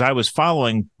day because I was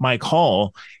following Mike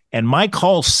Hall, and Mike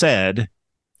Hall said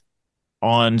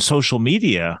on social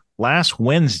media last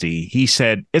Wednesday, he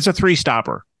said, it's a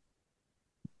 3-stopper.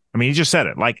 I mean, he just said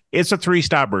it. Like, it's a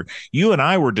 3-stopper. You and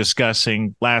I were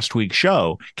discussing last week's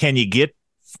show. Can you do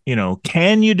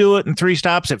it in 3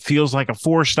 stops? It feels like a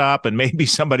 4-stop, and maybe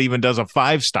somebody even does a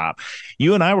 5-stop.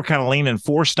 You and I were kind of leaning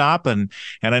 4-stop, and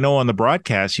I know on the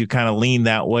broadcast you kind of lean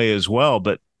that way as well.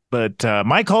 But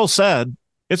Mike Hall said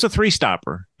it's a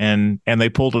 3-stopper, and they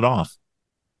pulled it off.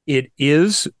 It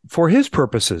is for his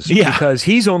purposes, because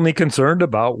he's only concerned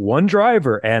about one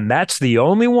driver, and that's the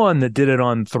only one that did it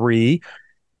on 3.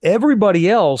 Everybody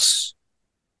else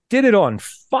did it on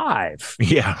 5.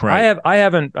 Yeah, right.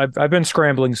 I've been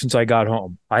scrambling since I got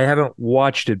home. I haven't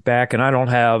watched it back, and I don't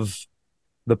have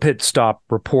the pit stop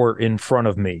report in front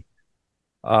of me.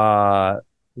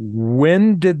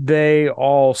 When did they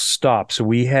all stop? So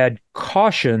we had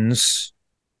cautions.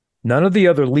 None of the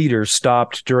other leaders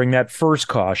stopped during that first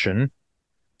caution.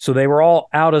 So they were all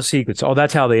out of sequence. Oh,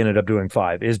 that's how they ended up doing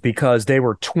 5, is because they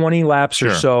were 20 laps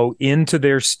or so into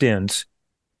their stint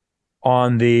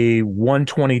on the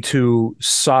 122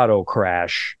 Sato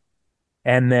crash,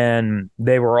 and then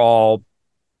they were all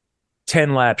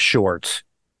 10 laps short,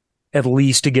 at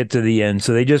least, to get to the end.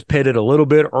 So they just pitted a little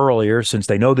bit earlier since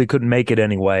they know they couldn't make it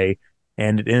anyway,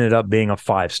 and it ended up being a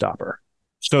 5-stopper.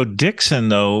 So Dixon,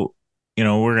 though,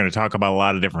 we're going to talk about a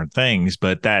lot of different things,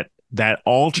 but that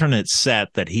alternate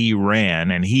set that he ran,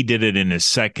 and he did it in his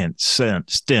second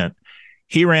stint,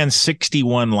 he ran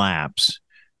 61 laps,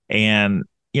 and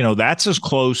that's as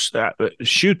close.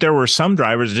 There were some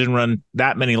drivers that didn't run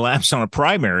that many laps on a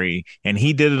primary, and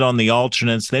he did it on the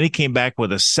alternates. Then he came back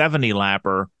with a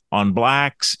 70-lapper on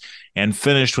blacks and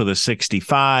finished with a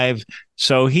 65.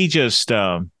 So he just,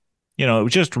 it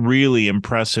was just really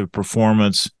impressive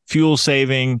performance. Fuel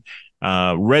saving,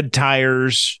 red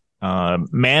tires,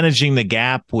 managing the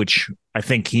gap, which I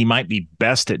think he might be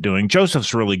best at doing.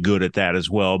 Joseph's really good at that as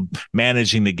well,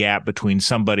 managing the gap between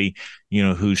somebody,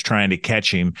 who's trying to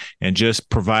catch him, and just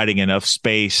providing enough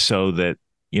space so that,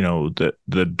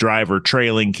 the driver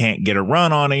trailing can't get a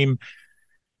run on him.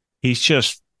 He's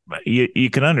just, you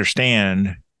can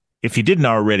understand, if you didn't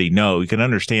already know, you can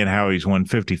understand how he's won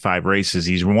 55 races.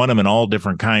 He's won them in all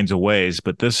different kinds of ways,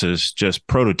 but this is just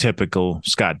prototypical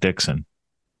Scott Dixon.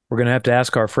 We're going to have to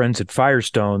ask our friends at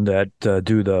Firestone that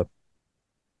do the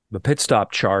pit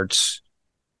stop charts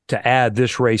to add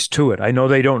this race to it. I know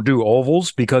they don't do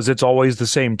ovals because it's always the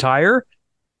same tire,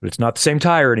 but it's not the same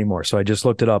tire anymore. So I just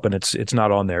looked it up, and it's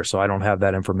not on there. So I don't have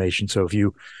that information. So if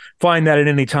you find that at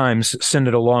any times, send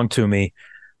it along to me.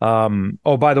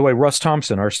 By the way, Russ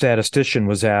Thompson, our statistician,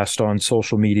 was asked on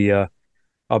social media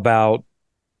about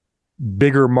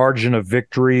bigger margin of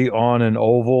victory on an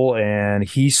oval, and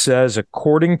he says,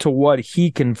 according to what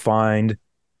he can find,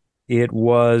 it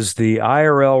was the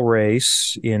IRL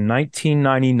race in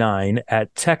 1999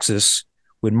 at Texas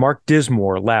when Mark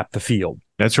Dismore lapped the field.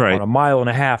 That's right. On a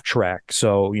 1.5 mile track.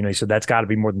 So, he said that's got to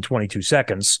be more than 22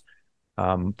 seconds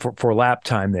for lap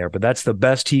time there. But that's the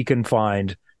best he can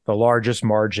find, the largest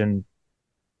margin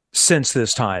since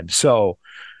this time. So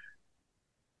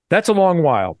that's a long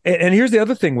while. And here's the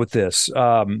other thing with this.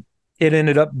 It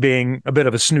ended up being a bit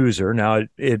of a snoozer. Now,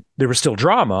 there was still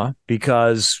drama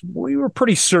because we were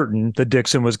pretty certain that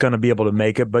Dixon was going to be able to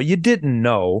make it, but you didn't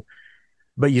know.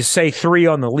 But you say 3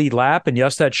 on the lead lap, and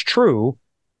yes, that's true.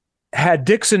 Had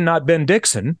Dixon not been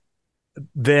Dixon,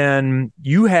 then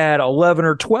you had 11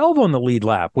 or 12 on the lead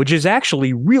lap, which is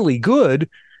actually really good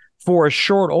for a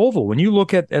short oval. When you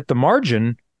look at the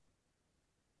margin,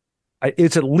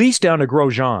 it's at least down to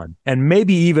Grosjean and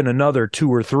maybe even another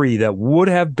 2 or 3 that would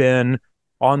have been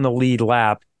on the lead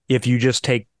lap if you just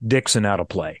take Dixon out of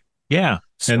play. Yeah.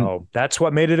 So that's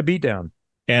what made it a beatdown.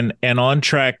 And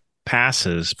on-track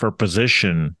passes for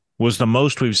position was the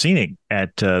most we've seen it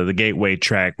at the Gateway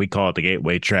track. We call it the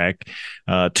Gateway track.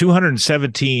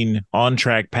 217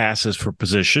 on-track passes for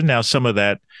position. Now, some of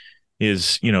that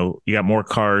is, you got more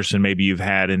cars than maybe you've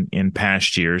had in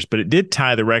past years, but it did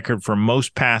tie the record for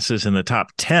most passes in the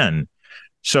top 10.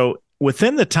 So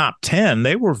within the top 10,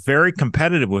 they were very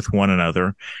competitive with one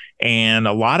another, and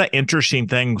a lot of interesting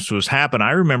things was happening.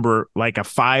 I remember like a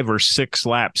 5 or 6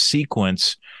 lap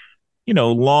sequence,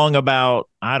 long about,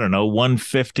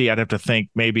 150, I'd have to think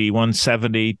maybe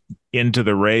 170 into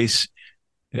the race.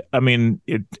 I mean,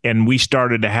 and we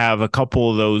started to have a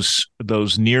couple of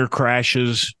those near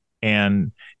crashes,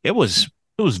 and it was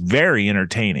very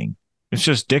entertaining. It's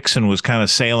just Dixon was kind of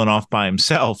sailing off by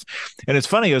himself. And it's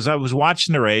funny, as I was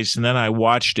watching the race, and then I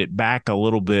watched it back a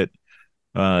little bit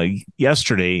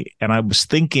yesterday, and I was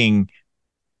thinking,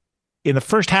 in the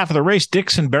first half of the race,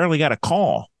 Dixon barely got a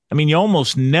call. I mean, you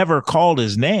almost never called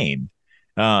his name.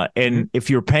 And if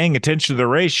you're paying attention to the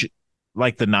race,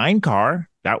 like the 9 car,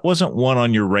 that wasn't one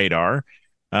on your radar.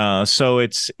 So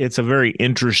it's a very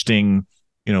interesting,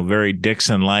 very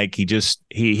Dixon-like.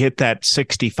 He hit that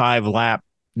 65 lap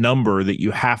number that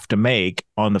you have to make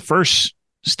on the first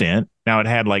stint. Now it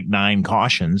had like 9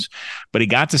 cautions, but he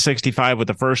got to 65 with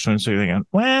the first one. So you're thinking,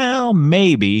 well,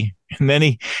 maybe. And then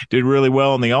he did really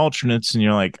well in the alternates, and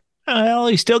you're like, well,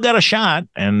 he still got a shot.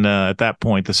 And at that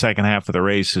point, the second half of the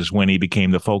race is when he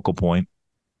became the focal point.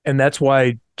 And that's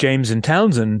why James and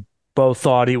Townsend both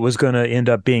thought it was going to end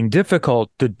up being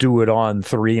difficult to do it on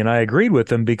 3. And I agreed with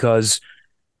them, because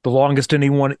the longest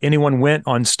anyone went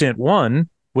on stint 1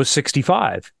 was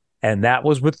 65. And that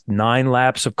was with 9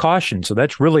 laps of caution. So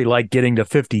that's really like getting to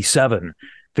 57,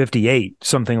 58,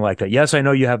 something like that. Yes, I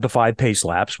know you have the 5 pace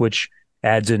laps, which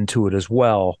adds into it as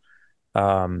well.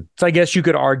 So I guess you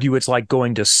could argue it's like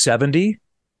going to 70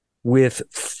 with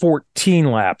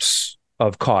 14 laps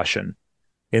of caution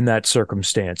in that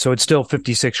circumstance. So it's still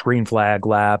 56 green flag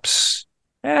laps.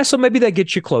 So maybe that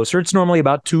gets you closer. It's normally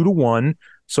about 2-1.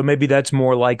 So maybe that's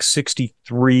more like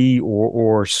 63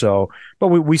 or so. But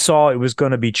we saw it was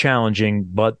going to be challenging.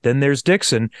 But then there's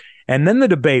Dixon. And then the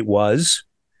debate was,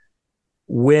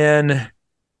 he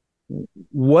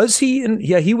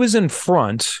was in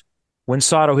front when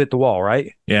Sato hit the wall,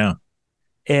 right? Yeah.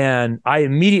 And I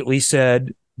immediately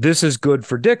said, this is good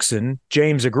for Dixon.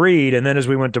 James agreed. And then as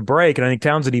we went to break, and I think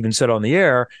Townsend even said on the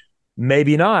air,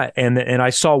 maybe not. And I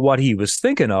saw what he was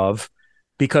thinking of,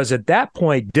 because at that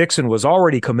point, Dixon was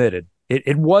already committed.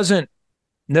 It wasn't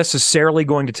necessarily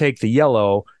going to take the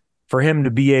yellow for him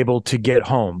to be able to get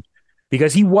home,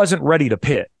 because he wasn't ready to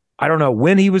pit. I don't know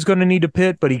when he was going to need to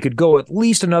pit, but he could go at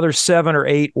least another 7 or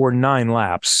 8 or 9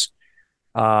 laps.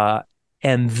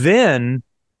 And then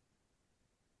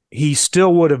he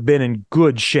still would have been in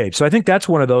good shape. So I think that's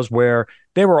one of those where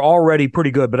they were already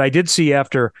pretty good. But I did see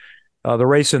after the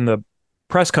race in the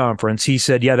press conference, he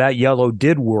said, yeah, that yellow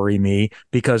did worry me,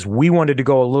 because we wanted to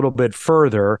go a little bit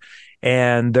further,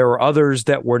 and there were others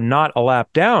that were not a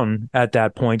lap down at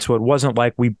that point. So it wasn't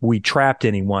like we trapped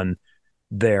anyone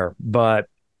there. But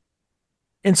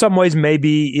in some ways,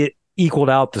 maybe it equaled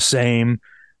out the same,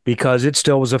 because it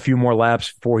still was a few more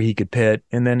laps before he could pit.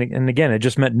 And again, it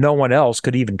just meant no one else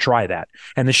could even try that.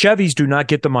 And the Chevys do not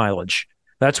get the mileage.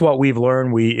 That's what we've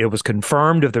learned. It was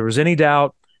confirmed, if there was any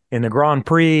doubt, in the Grand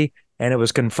Prix, and it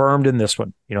was confirmed in this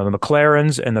one. The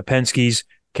McLarens and the Penske's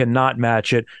cannot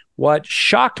match it. What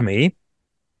shocked me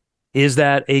is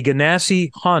that a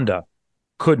Ganassi Honda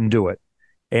couldn't do it.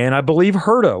 And I believe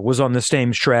Herta was on the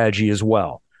same strategy as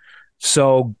well.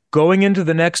 So going into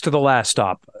the next to the last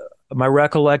stop, my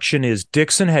recollection is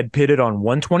Dixon had pitted on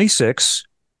 126,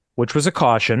 which was a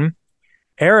caution.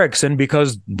 Erickson,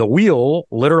 because the wheel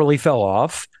literally fell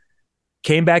off,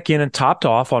 came back in and topped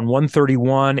off on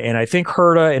 131, and I think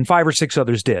Herta and 5 or 6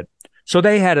 others did. So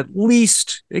they had at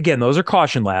least, again, those are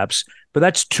caution laps, but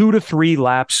that's 2 to 3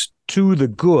 laps to the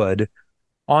good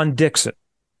on Dixon.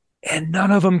 And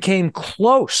none of them came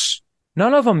close.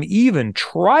 None of them even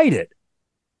tried it.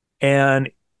 And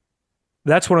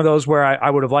that's one of those where I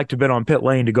would have liked to have been on pit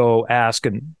lane to go ask,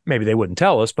 and maybe they wouldn't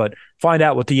tell us, but find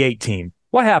out with the 8 team.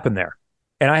 What happened there?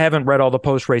 And I haven't read all the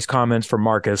post-race comments from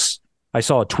Marcus. I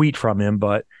saw a tweet from him,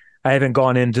 but I haven't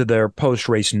gone into their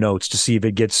post-race notes to see if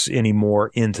it gets any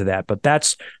more into that. But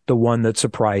that's the one that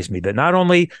surprised me, that not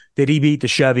only did he beat the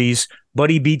Chevys, but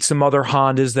he beat some other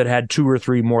Hondas that had 2 or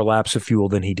 3 more laps of fuel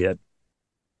than he did.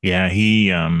 Yeah,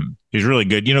 he's really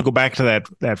good. Go back to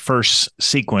that first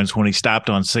sequence when he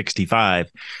stopped on 65.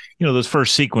 Those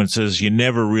first sequences, you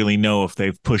never really know if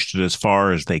they've pushed it as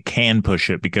far as they can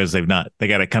push it, because they got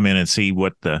to come in and see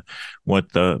what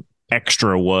the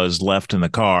extra was left in the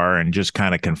car and just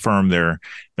kind of confirm their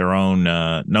own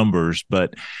numbers.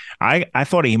 But I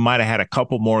thought he might have had a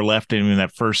couple more left in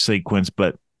that first sequence.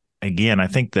 But again, I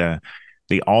think the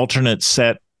alternate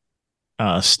set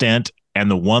stint and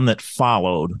the one that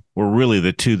followed were really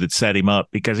the two that set him up,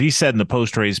 because he said in the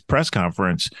post-race press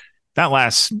conference that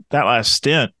last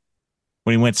stint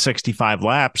when he went 65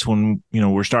 laps, when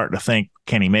we're starting to think,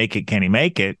 can he make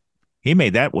it? He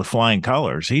made that with flying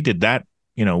colors. He did that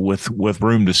with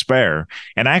room to spare,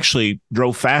 and actually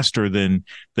drove faster than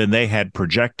they had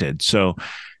projected. So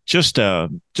just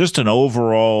an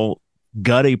overall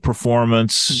gutty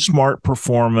performance, smart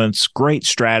performance, great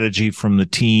strategy from the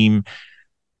team.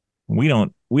 We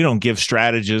don't give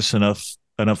strategists enough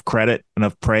credit,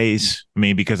 enough praise. I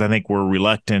mean, because I think we're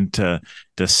reluctant to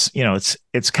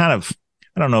it's kind of,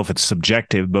 I don't know if it's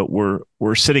subjective, but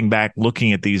we're sitting back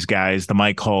looking at these guys, the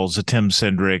Mike Halls, the Tim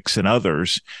Cindricks, and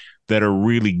others that are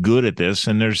really good at this,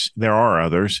 and there are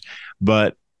others,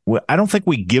 but I don't think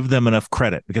we give them enough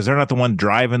credit, because they're not the one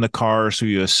driving the car, so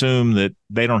you assume that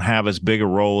they don't have as big a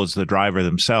role as the driver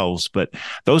themselves. But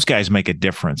those guys make a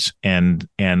difference, and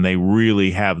they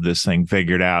really have this thing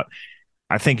figured out.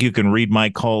 I think you can read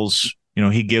Mike Hull's,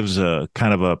 he gives a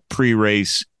kind of a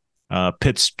pre-race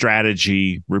pit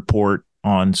strategy report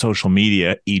on social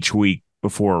media each week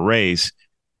before a race.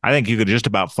 I think you could just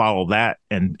about follow that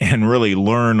and really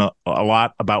learn a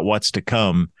lot about what's to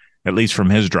come, at least from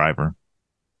his driver.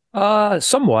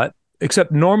 Somewhat,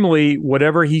 except normally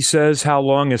whatever he says how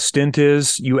long a stint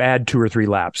is, you add 2 or 3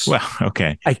 laps. Well,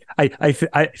 okay.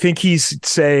 I think he's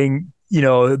saying,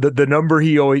 the number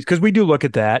he always, because we do look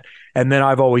at that, and then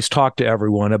I've always talked to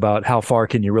everyone about how far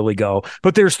can you really go.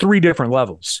 But there's 3 different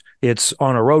levels. It's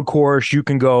on a road course, you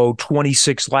can go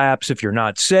 26 laps if you're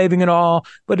not saving at all,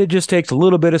 but it just takes a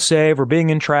little bit of save or being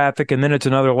in traffic, and then it's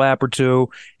another lap or 2.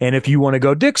 And if you want to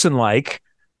go Dixon-like,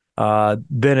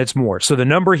 then it's more. So the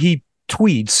number he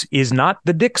tweets is not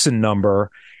the Dixon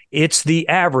number, it's the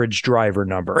average driver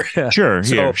number. Sure,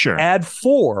 so yeah, sure. Add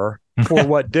 4 for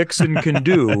what Dixon can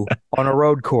do on a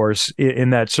road course in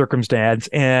that circumstance,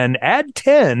 and add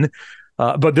 10.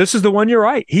 But this is the one, you're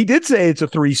right. He did say it's a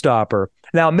 3-stopper.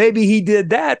 Now, maybe he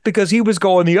did that because he was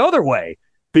going the other way,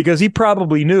 because he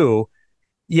probably knew,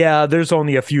 there's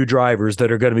only a few drivers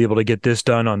that are going to be able to get this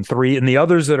done on 3. And the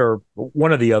others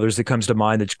one of the others that comes to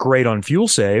mind that's great on fuel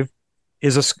save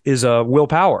is a Will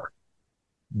Power,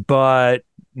 but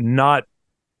not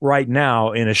right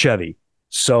now in a Chevy.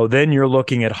 So then you're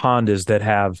looking at Hondas that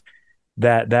have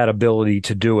that ability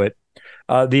to do it.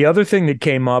 The other thing that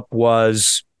came up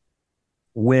was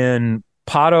when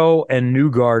Pato and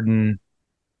Newgarden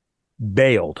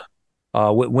bailed,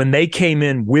 when they came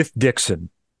in with Dixon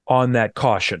on that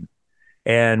caution,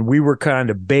 and we were kind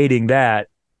of baiting that,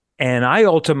 and I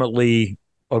ultimately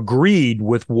agreed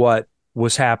with what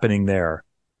was happening there.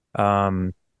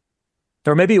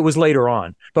 Or maybe it was later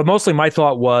on, but mostly my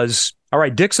thought was, all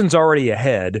right, Dixon's already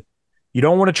ahead. You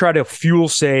don't want to try to fuel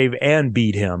save and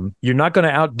beat him. You're not going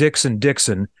to out Dixon,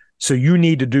 so you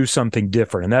need to do something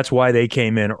different. And that's why they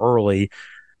came in early.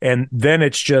 And then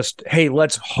it's just, hey,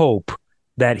 let's hope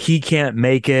that he can't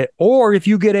make it. Or if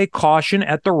you get a caution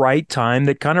at the right time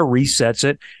that kind of resets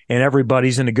it and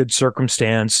everybody's in a good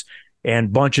circumstance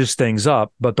and bunches things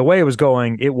up. But the way it was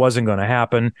going, it wasn't going to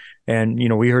happen. And,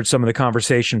 we heard some of the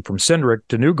conversation from Cindric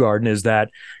to Newgarden is that,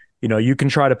 you can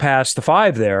try to pass the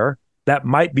 5 there. That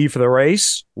might be for the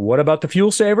race. What about the fuel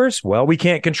savers? Well, we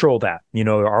can't control that.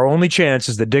 Our only chance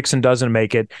is that Dixon doesn't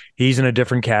make it. He's in a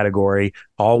different category.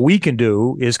 All we can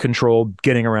do is control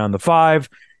getting around the 5.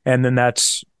 And then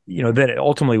that's, then it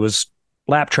ultimately was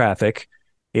lap traffic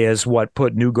is what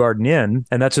put Newgarden in,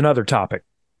 and that's another topic.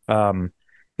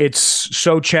 It's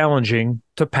so challenging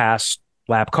to pass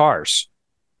lap cars.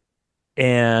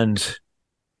 And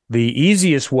the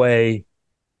easiest way,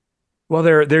 well,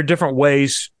 there are different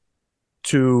ways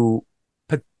to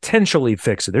potentially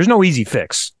fix it. There's no easy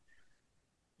fix.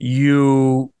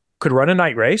 You could run a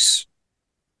night race.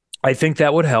 I think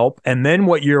that would help. And then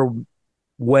what you're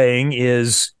weighing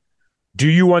is, do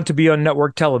you want to be on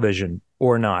network television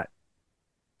or not?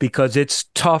 Because it's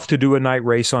tough to do a night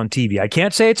race on TV. I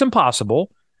can't say it's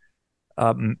impossible.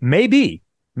 Maybe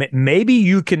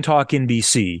you can talk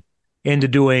NBC into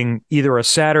doing either a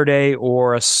Saturday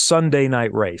or a Sunday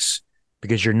night race,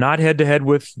 because you're not head-to-head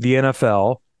with the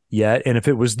NFL yet. And if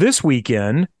it was this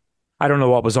weekend, I don't know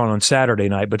what was on Saturday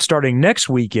night, but starting next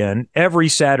weekend, every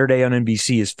Saturday on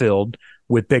NBC is filled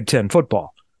with Big Ten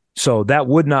football. So that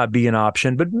would not be an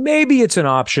option, but maybe it's an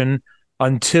option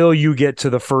until you get to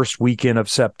the first weekend of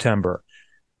September.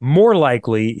 More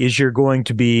likely is you're going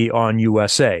to be on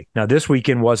USA. Now, this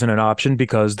weekend wasn't an option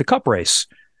because the Cup race.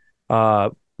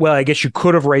 Well, I guess you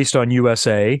could have raced on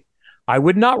USA. I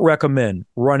would not recommend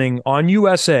running on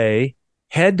USA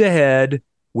head-to-head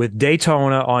with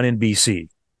Daytona on NBC.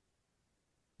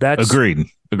 That's agreed.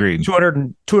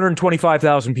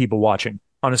 225,000 people watching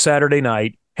on a Saturday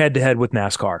night, head-to-head with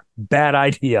NASCAR. Bad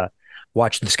idea.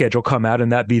 Watch the schedule come out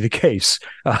and that be the case.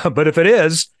 But if it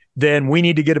is, then we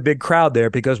need to get a big crowd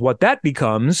there, because what that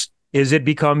becomes is it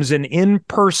becomes an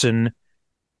in-person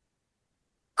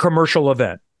commercial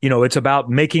event. You know, it's about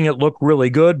making it look really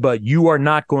good, but you are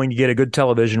not going to get a good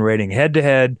television rating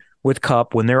head-to-head with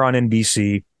Cup when they're on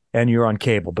NBC and you're on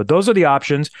cable. But those are the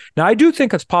options. Now, I do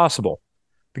think it's possible,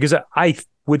 because I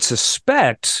would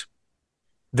suspect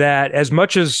that as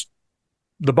much as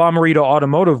the Bommarito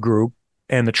Automotive Group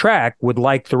and the track would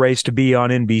like the race to be on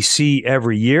NBC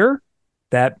every year,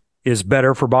 that is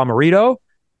better for Bommarito.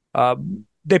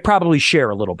 They probably share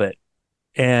a little bit.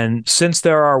 And since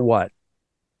there are,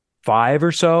 5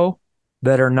 or so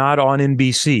that are not on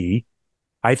NBC,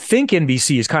 I think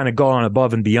NBC has kind of gone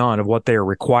above and beyond of what they are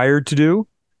required to do.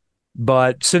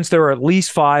 But since there are at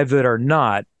least 5 that are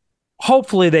not,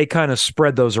 hopefully they kind of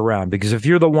spread those around, because if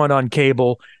you're the one on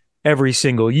cable every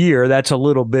single year, that's a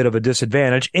little bit of a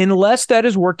disadvantage, unless that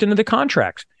is worked into the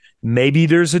contract. Maybe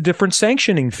there's a different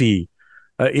sanctioning fee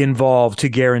involved to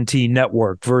guarantee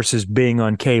network versus being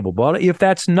on cable. But if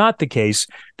that's not the case,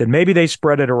 then maybe they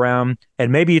spread it around,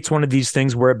 and maybe it's one of these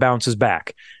things where it bounces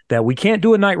back, that we can't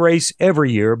do a night race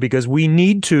every year because we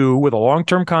need to, with a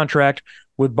long-term contract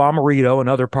with Bommarito and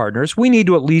other partners, we need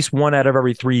to at least 1 out of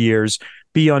every 3 years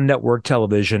be on network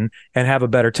television and have a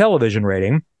better television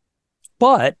rating.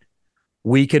 But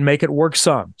we can make it work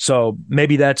some. So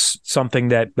maybe that's something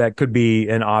that could be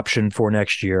an option for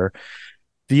next year.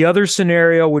 The other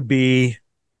scenario would be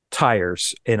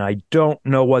tires, and I don't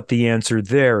know what the answer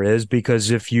there is, because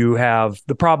if you have,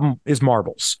 the problem is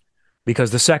marbles,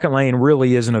 because the second lane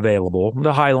really isn't available.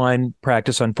 The high line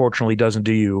practice, unfortunately, doesn't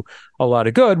do you a lot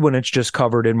of good when it's just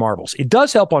covered in marbles. It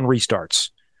does help on restarts,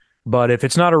 but if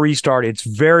it's not a restart, it's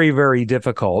very, very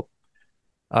difficult.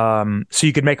 So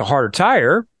you could make a harder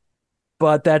tire,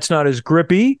 but that's not as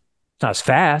grippy. It's not as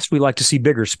fast. We like to see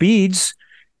bigger speeds,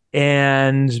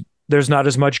 and there's not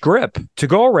as much grip to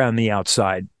go around the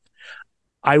outside.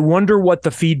 I wonder what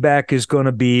the feedback is going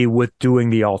to be with doing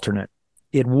the alternate.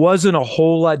 It wasn't a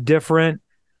whole lot different,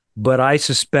 but I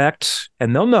suspect,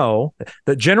 and they'll know,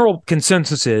 the general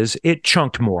consensus is it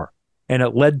chunked more and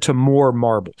it led to more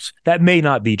marbles. That may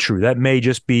not be true. That may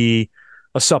just be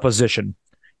a supposition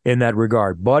in that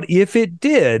regard. But if it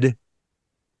did,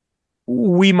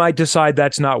 we might decide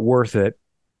that's not worth it.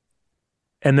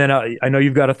 And then I know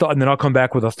you've got a thought, and then I'll come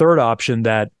back with a third option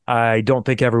that I don't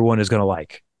think everyone is going to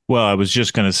like. Well, I was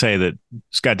just going to say that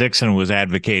Scott Dixon was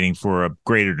advocating for a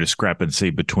greater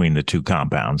discrepancy between the two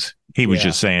compounds. He was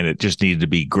just saying it just needed to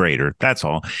be greater. That's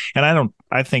all. And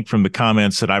I think from the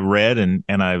comments that I've read and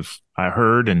I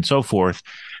heard and so forth,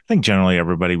 I think generally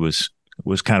everybody was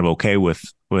kind of okay with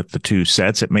the two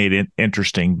sets. It made it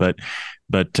interesting, but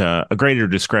a greater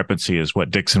discrepancy is what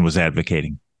Dixon was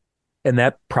advocating. And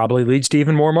that probably leads to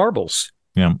even more marbles.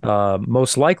 Yeah.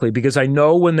 Most likely, because I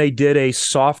know when they did a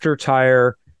softer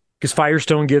tire, because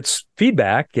Firestone gets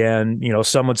feedback, and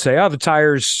some would say, the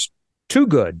tire's too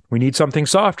good, we need something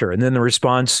softer. And then the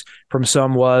response from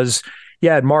some was,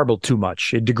 it marbled too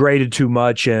much, it degraded too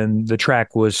much, and the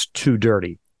track was too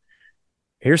dirty.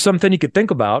 Here's something you could think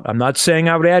about. I'm not saying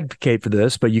I would advocate for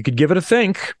this, but you could give it a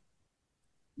think.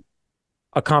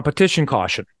 A competition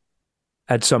caution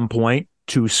at some point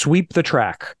to sweep the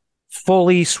track,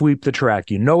 fully sweep the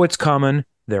track. You know it's coming.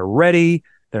 They're ready.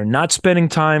 They're not spending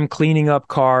time cleaning up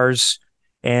cars,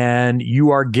 and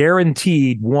you are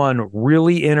guaranteed one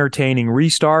really entertaining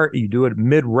restart. You do it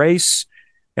mid-race.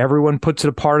 Everyone puts it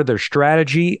a part of their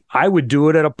strategy. I would do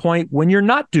it at a point when you're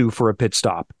not due for a pit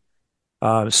stop.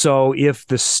 So if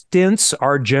the stints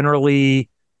are generally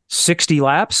 60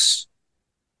 laps,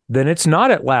 then it's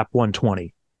not at lap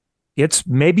 120. It's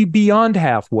maybe beyond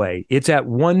halfway. It's at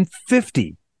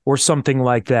 150 or something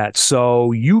like that.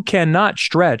 So you cannot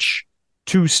stretch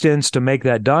 2 stints to make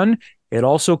that done. It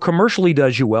also commercially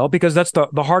does you well, because that's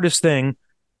the hardest thing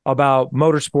about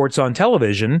motorsports on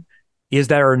television is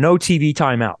there are no TV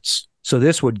timeouts. So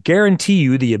this would guarantee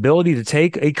you the ability to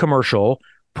take a commercial,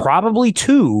 probably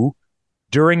 2,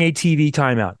 during a TV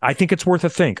timeout. I think it's worth a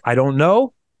think. I don't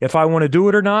know if I want to do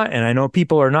it or not, and I know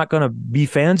people are not going to be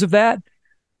fans of that,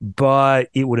 but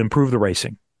it would improve the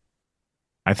racing.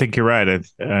 I think you're right.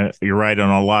 You're right on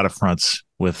a lot of fronts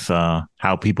with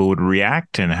how people would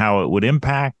react and how it would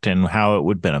impact and how it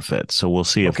would benefit. So we'll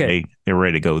see if they're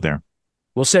ready to go there.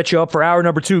 We'll set you up for hour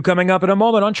number 2 coming up in a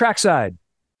moment on Trackside.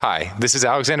 Hi, this is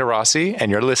Alexander Rossi, and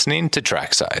you're listening to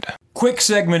Trackside. Quick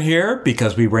segment here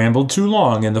because we rambled too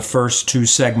long in the first 2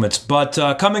 segments. But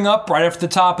coming up right after the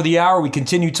top of the hour, we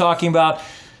continue talking about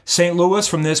St. Louis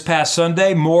from this past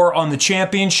Sunday, more on the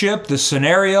championship, the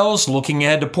scenarios, looking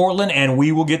ahead to Portland, and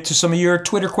we will get to some of your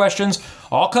Twitter questions,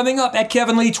 all coming up at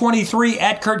Kevin Lee 23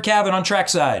 at Curt Cavan on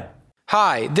Trackside.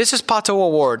 Hi, this is Pato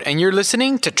Award, and you're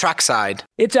listening to Trackside.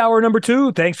 It's hour number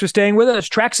 2. Thanks for staying with us.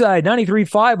 Trackside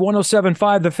 93.5,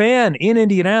 107.5 The Fan in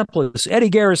Indianapolis. Eddie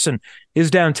Garrison is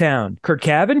downtown. Curt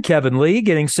Cavan, Kevin Lee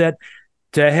getting set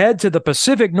to head to the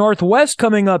Pacific Northwest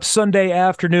coming up Sunday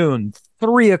afternoon.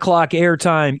 3 o'clock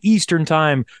airtime Eastern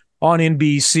time on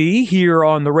NBC, here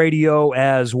on the radio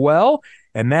as well.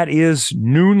 And that is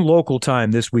noon local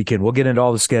time this weekend. We'll get into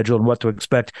all the schedule and what to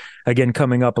expect, again,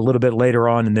 coming up a little bit later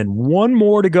on. And then one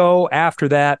more to go after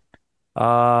that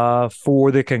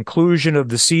for the conclusion of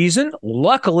the season.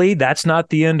 Luckily, that's not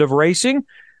the end of racing.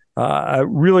 I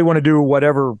really want to do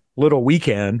whatever little we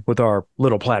can with our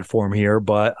little platform here,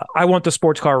 but I want the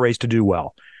sports car race to do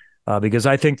well because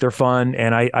I think they're fun.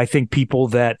 And I think people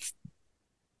that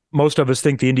most of us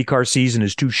think the IndyCar season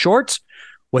is too short.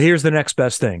 Well, here's the next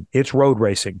best thing. It's road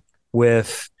racing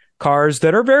with cars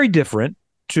that are very different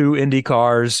to Indy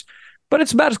cars, but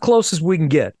it's about as close as we can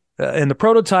get. And the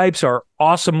prototypes are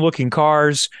awesome-looking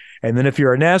cars. And then if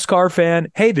you're a NASCAR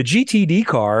fan, hey, the GTD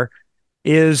car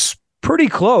is pretty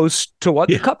close to what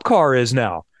the Cup car is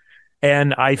now.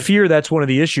 And I fear that's one of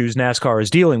the issues NASCAR is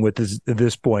dealing with at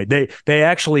this point. They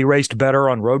actually raced better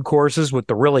on road courses with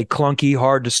the really clunky,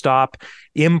 hard-to-stop,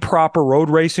 improper road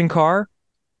racing car.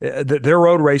 Their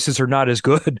road races are not as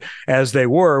good as they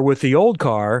were with the old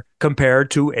car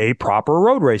compared to a proper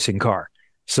road racing car.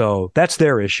 So that's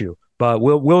their issue. But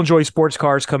we'll enjoy sports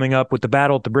cars coming up with the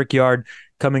Battle at the Brickyard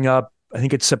coming up. I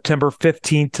think it's September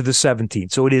 15th to the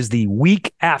 17th. So it is the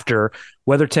week after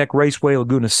WeatherTech Raceway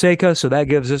Laguna Seca. So that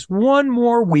gives us one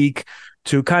more week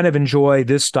to kind of enjoy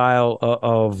this style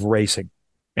of racing.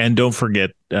 And don't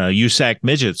forget USAC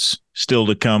Midgets still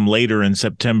to come later in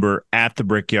September at the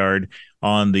Brickyard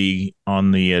on the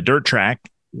dirt track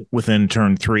within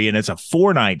turn 3, and it's a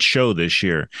 4-night show this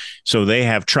year. So they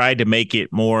have tried to make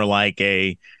it more like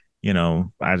a,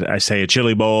 I say a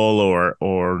Chili Bowl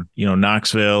or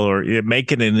Knoxville, or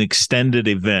make it an extended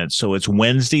event. So it's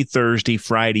Wednesday, Thursday,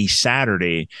 Friday,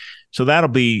 Saturday. So that'll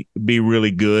be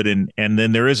really good. And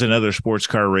then there is another sports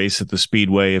car race at the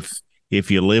Speedway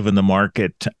if you live in the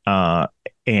market,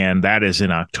 and that is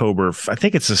in October. I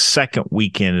think it's the second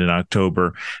weekend in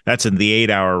October. That's in the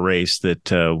 8-hour race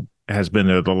that has been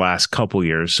there the last couple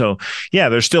years. So, yeah,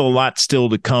 there's still a lot still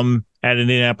to come at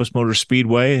Indianapolis Motor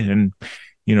Speedway, and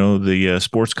the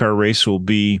sports car race will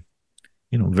be,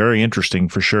 very interesting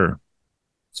for sure.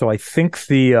 So I think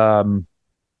the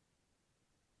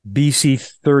BC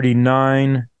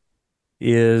 39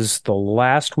 is the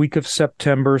last week of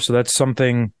September, so that's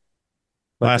something.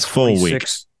 Last full week.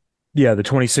 Yeah, the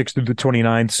 26th through the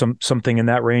 29th, something in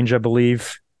that range, I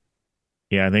believe.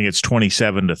 Yeah, I think it's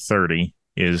 27 to 30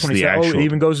 is the actual. Oh, it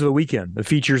even goes to the weekend. The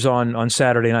feature's on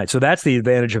Saturday night. So that's the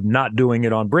advantage of not doing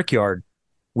it on Brickyard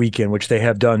weekend, which they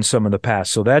have done some in the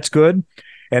past. So that's good.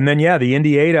 And then, the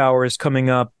Indy 8-hour is coming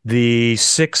up the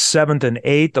 6th, 7th, and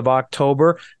 8th of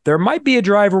October. There might be a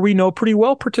driver we know pretty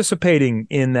well participating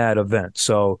in that event.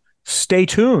 So stay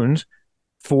tuned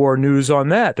for news on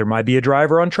that. There might be a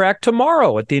driver on track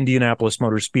tomorrow at the Indianapolis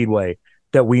Motor Speedway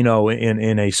that we know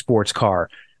in a sports car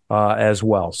as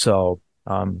well. So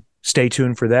stay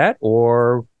tuned for that,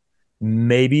 or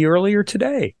maybe earlier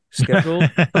today. Scheduled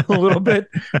a little bit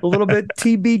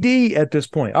TBD at this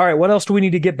point. All right, what else do we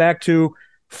need to get back to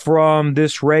from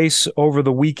this race over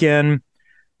the weekend?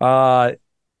 David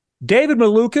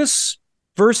Malukas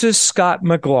versus Scott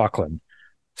McLaughlin.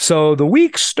 So the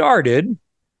week started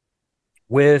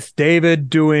with David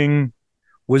doing,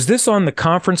 was this on the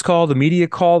conference call, the media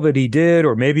call that he did,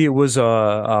 or maybe it was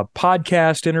a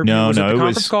podcast interview? No, was it the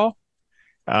conference was, call?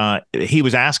 He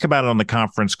was asked about it on the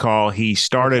conference call. He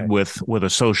started with a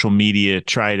social media,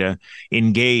 try to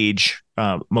engage.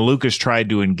 Malukas tried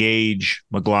to engage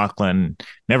McLaughlin,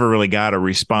 never really got a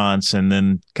response, and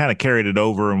then kind of carried it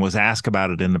over and was asked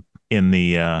about it in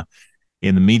the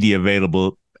media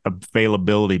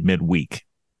availability midweek.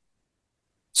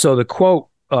 So the quote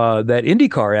that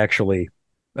IndyCar actually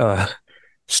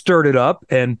stirred it up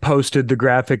and posted the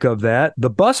graphic of that. The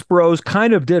Bus Bros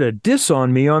kind of did a diss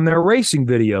on me on their racing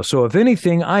video. So if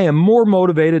anything, I am more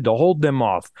motivated to hold them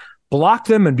off, block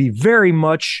them, and be very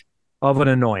much of an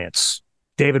annoyance.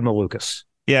 David Malukas.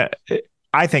 Yeah,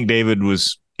 I think David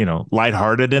was,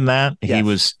 lighthearted in that.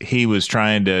 Yes. He was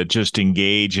trying to just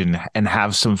engage and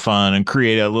have some fun and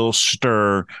create a little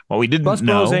stir. Well, we didn't know. Bus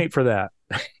Bros ain't for that.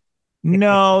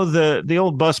 No, the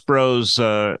old Bus Bros,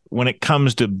 when it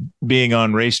comes to being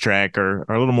on racetrack, are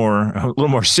a little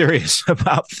more serious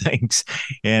about things,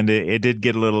 and it did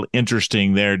get a little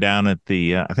interesting there down at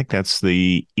the I think that's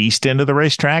the east end of the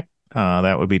racetrack.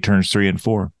 That would be turns 3 and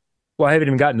 4. Well, I haven't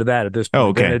even gotten to that at this point. Oh,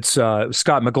 okay. And it's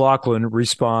Scott McLaughlin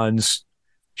responds,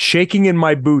 "Shaking in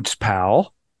my boots,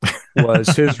 pal," was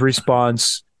his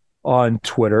response on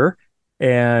Twitter,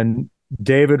 and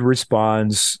David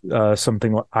responds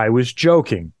something like, "I was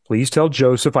joking. Please tell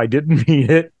Joseph I didn't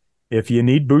mean it. If you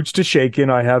need boots to shake in,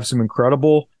 I have some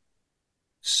incredible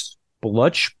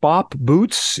Splutch Bop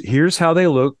boots. Here's how they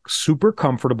look. Super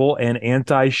comfortable and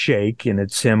anti-shake." And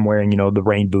it's him wearing, the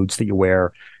rain boots that you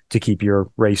wear to keep your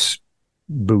race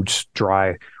boots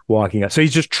dry walking out. So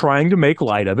he's just trying to make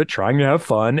light of it, trying to have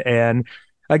fun. And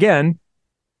again,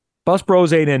 Bus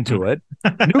Bros ain't into it.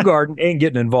 Newgarden ain't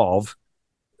getting involved.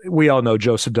 We all know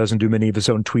Joseph doesn't do many of his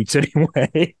own tweets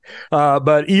anyway,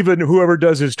 but even whoever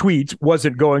does his tweets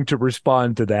wasn't going to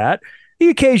respond to that. He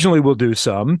occasionally will do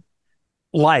some,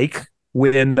 like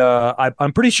when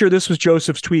I'm pretty sure this was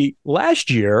Joseph's tweet last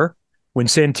year when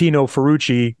Santino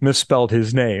Ferrucci misspelled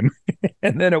his name.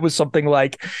 And then it was something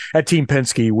like, at Team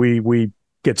Penske, we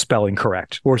get spelling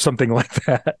correct, or something like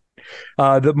that.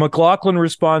 The McLaughlin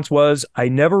response was, "I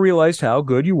never realized how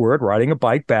good you were at riding a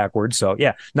bike backwards." So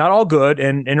yeah, not all good.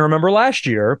 And remember last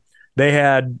year they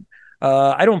had,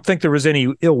 I don't think there was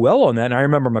any ill will on that. And I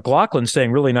remember McLaughlin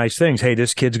saying really nice things. Hey,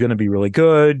 this kid's going to be really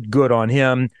good. Good on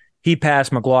him. He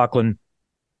passed McLaughlin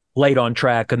late on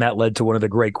track, and that led to one of the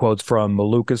great quotes from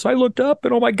Malukas. "I looked up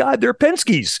and oh my God, they're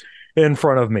Penske's in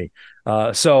front of me."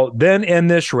 So then in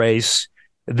this race,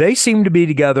 they seemed to be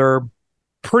together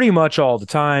pretty much all the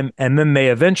time, and then they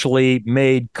eventually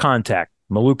made contact.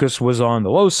 Malukas was on the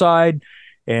low side,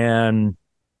 and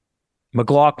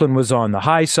McLaughlin was on the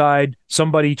high side.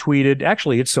 Somebody tweeted,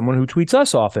 actually, it's someone who tweets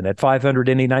us often at 500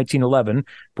 Indy 1911,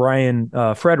 Brian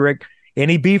Frederick,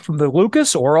 "Any beef from the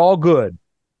Lucas or all good?"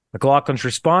 McLaughlin's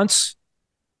response,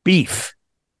 "Beef.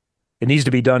 It needs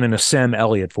to be done in a Sam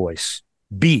Elliott voice.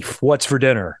 Beef. What's for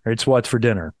dinner? It's what's for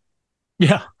dinner."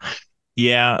 Yeah.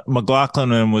 Yeah,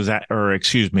 Malukas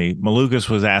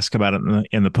was asked about it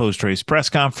in the post-race press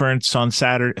conference on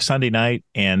Sunday night,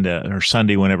 and or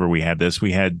Sunday, whenever we had this.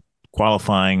 We had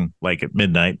qualifying like at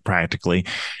midnight practically,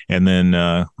 and then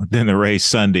the race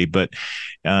Sunday. But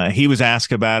he was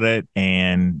asked about it,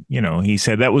 and he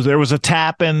said there was a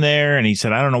tap in there, and he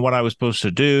said, "I don't know what I was supposed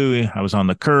to do. I was on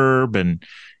the curb, and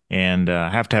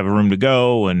have to have a room to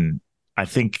go." And I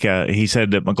think he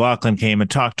said that McLaughlin came and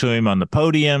talked to him on the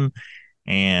podium,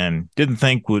 and didn't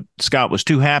think Scott was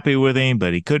too happy with him,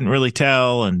 but he couldn't really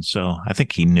tell. And so I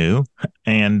think he knew.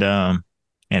 And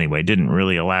anyway, didn't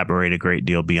really elaborate a great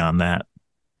deal beyond that.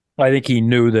 I think he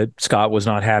knew that Scott was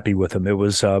not happy with him. It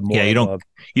was more. Yeah,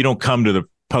 you don't come to the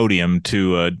podium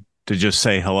to just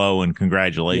say hello and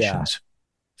congratulations. Yeah.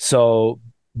 So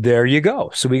there you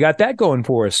go. So we got that going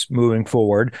for us moving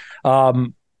forward.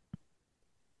 I'm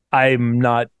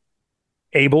not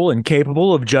able and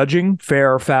capable of judging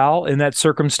fair or foul in that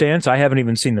circumstance. I haven't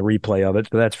even seen the replay of it,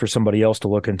 but that's for somebody else to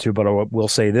look into. But I will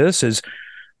say this is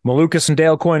Malukas and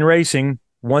Dale Coyne Racing,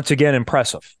 once again,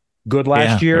 impressive. Good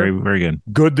last year. Very, very good.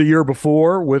 Good the year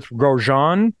before with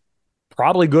Grosjean.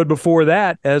 Probably good before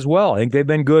that as well. I think they've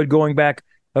been good going back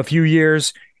a few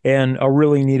years, and a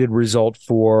really needed result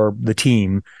for the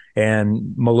team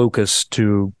and Malukas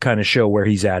to kind of show where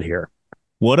he's at here.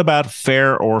 What about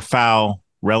fair or foul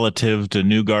relative to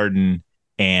Newgarden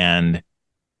and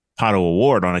Pato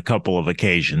O'Ward on a couple of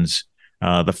occasions.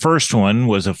 The first one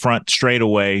was a front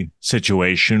straightaway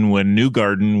situation when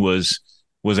Newgarden was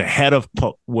ahead of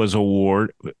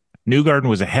O'Ward. Newgarden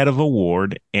was ahead of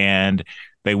O'Ward, and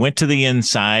they went to the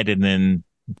inside and then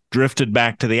drifted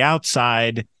back to the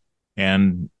outside.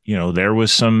 And, there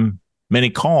was some many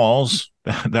calls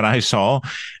that I saw,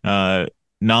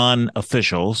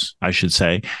 non-officials, I should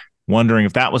say, wondering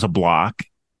if that was a block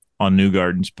on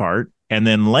Newgarden's part. And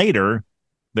then later,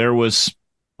 there was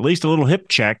at least a little hip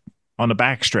check on the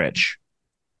backstretch.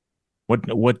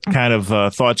 What kind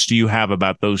of thoughts do you have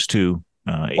about those two?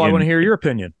 I want to hear your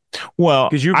opinion. Well,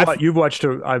 because you've watched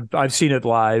it. I've seen it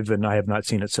live, and I have not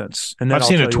seen it since. And then I've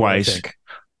seen it twice.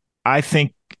 I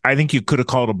think you could have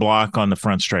called a block on the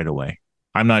front straightaway.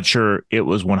 I'm not sure it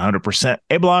was 100%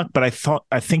 a block, but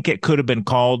I think it could have been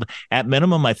called. At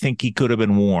minimum, I think he could have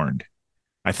been warned.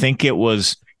 I think it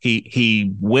was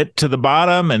he went to the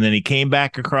bottom and then he came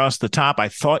back across the top. I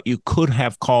thought you could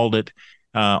have called it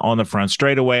on the front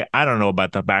straightaway. I don't know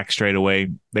about the back straightaway.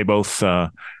 They both,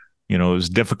 it was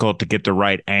difficult to get the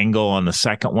right angle on the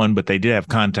second one, but they did have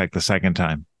contact the second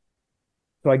time.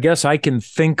 So I guess I can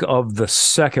think of the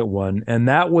second one, and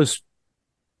that was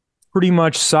pretty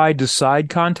much side-to-side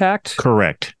contact.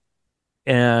 Correct.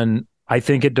 And I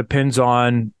think it depends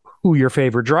on who your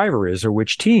favorite driver is or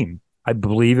which team. I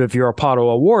believe if you're a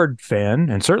Pato O'Ward fan,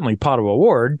 and certainly Pato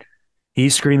O'Ward,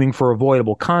 he's screaming for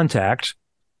avoidable contact.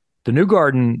 The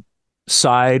Newgarden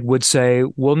side would say,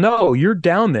 well, no, you're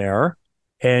down there,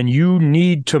 and you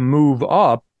need to move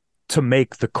up to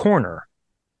make the corner.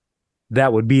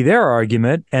 That would be their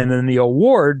argument. And then the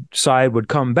O'Ward side would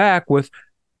come back with,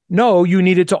 no, you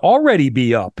needed to already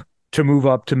be up to move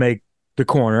up to make the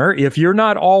corner. If you're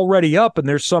not already up and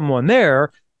there's someone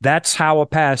there, that's how a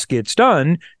pass gets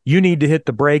done. You need to hit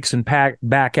the brakes and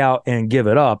back out and give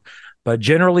it up. But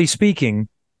generally speaking,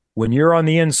 when you're on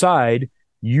the inside,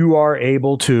 you are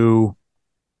able to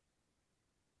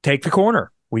take the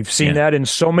corner. We've seen that in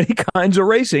so many kinds of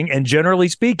racing, and generally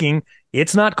speaking,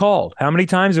 it's not called. How many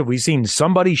times have we seen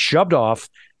somebody shoved off,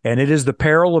 and it is the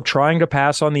peril of trying to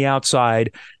pass on the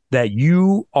outside that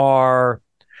your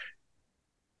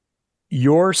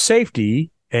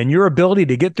safety and your ability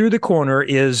to get through the corner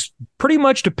is pretty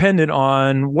much dependent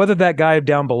on whether that guy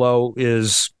down below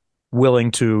is willing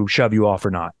to shove you off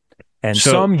or not. And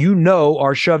some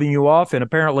are shoving you off, and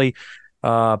apparently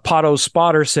Pato's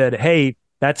spotter said, hey,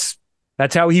 that's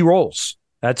how he rolls.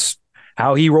 That's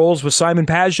how he rolls with Simon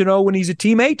Pagenaud when he's a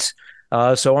teammate.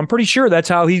 So I'm pretty sure that's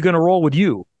how he's going to roll with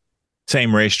you.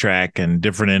 Same racetrack and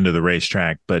different end of the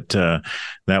racetrack, but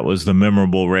that was the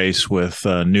memorable race with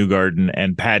Newgarden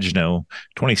and Pagenaud,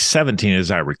 2017, as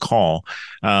I recall.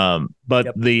 But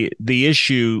the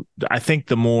issue, I think,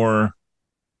 the more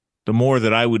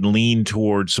that I would lean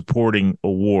towards supporting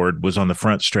O'Ward was on the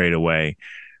front straightaway.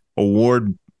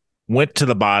 O'Ward went to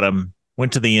the bottom,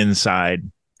 went to the inside,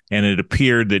 and it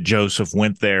appeared that Joseph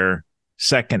went there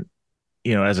second,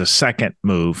 as a second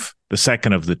move, the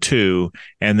second of the two.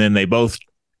 And then they both,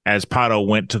 as Pato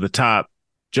went to the top,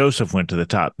 Joseph went to the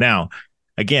top. Now,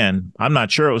 again, I'm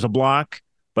not sure it was a block,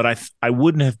 but I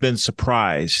wouldn't have been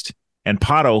surprised. And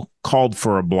Pato called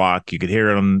for a block. You could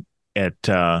hear him at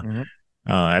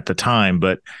the time,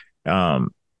 but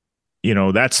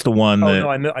that's the one that.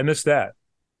 Oh, no, I missed that.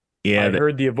 Yeah, I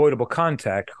heard the avoidable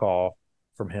contact call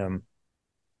from him.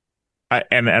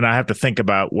 And I have to think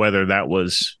about whether that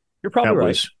was. You're probably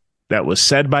right. That was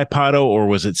said by Pato, or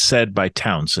was it said by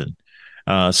Townsend?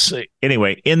 So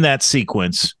anyway, in that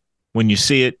sequence, when you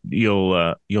see it,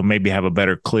 you'll maybe have a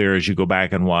better clear as you go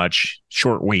back and watch.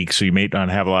 Short week, so you may not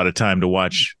have a lot of time to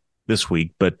watch this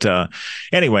week. But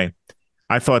anyway,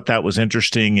 I thought that was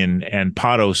interesting, and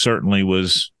Pato certainly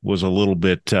was a little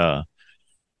bit.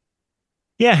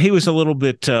 He was a little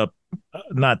bit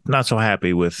not so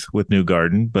happy with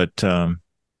Newgarden, but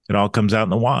it all comes out in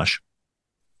the wash.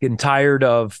 Getting tired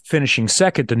of finishing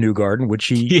second to Newgarden, which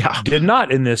he did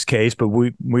not in this case, but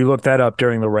we looked that up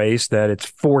during the race, that it's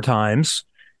 4 times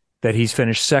that he's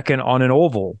finished second on an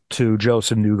oval to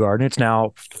Joseph Newgarden. It's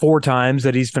now 4 times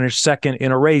that he's finished second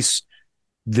in a race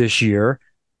this year.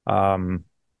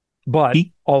 But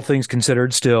all things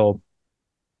considered, still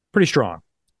pretty strong.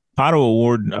 Pato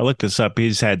O'Ward, I looked this up,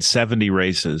 he's had 70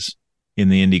 races in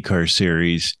the IndyCar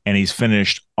series, and he's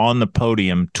finished on the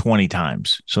podium 20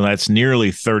 times. So that's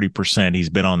nearly 30% he's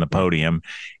been on the podium.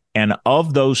 And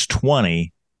of those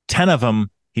 20, 10 of them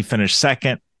he finished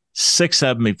second, 6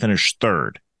 of them he finished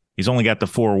third. He's only got the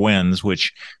 4 wins,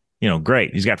 which,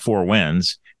 great. He's got 4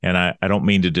 wins, and I don't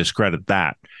mean to discredit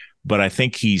that. but I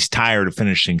think he's tired of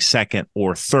finishing second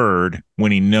or third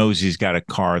when he knows he's got a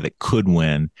car that could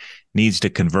win, needs to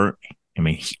convert. I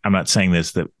mean, I'm not saying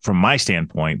this that from my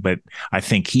standpoint, but I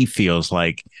think he feels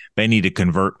like they need to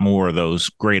convert more of those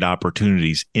great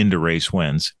opportunities into race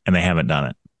wins, and they haven't done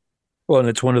it. Well, and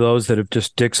it's one of those that if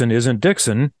just Dixon isn't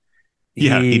Dixon,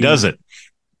 he does it.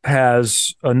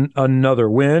 Has another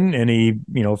win, and he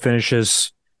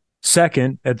finishes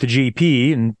second at the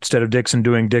GP instead of Dixon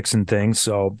doing Dixon things.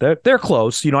 So they're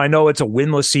close. I know it's a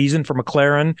winless season for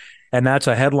McLaren, and that's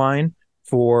a headline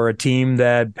for a team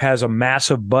that has a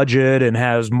massive budget and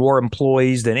has more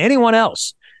employees than anyone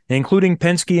else, including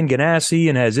Penske and Ganassi,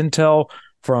 and has intel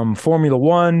from Formula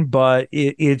One, but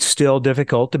it's still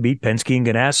difficult to beat Penske and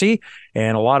Ganassi,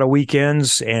 and a lot of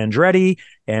weekends Andretti,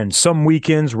 and some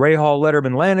weekends Rahal,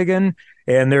 Letterman, Lanigan,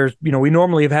 and there's, we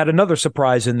normally have had another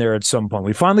surprise in there at some point.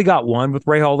 We finally got one with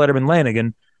Rahal, Letterman,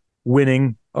 Lanigan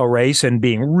winning a race and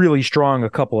being really strong a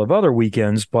couple of other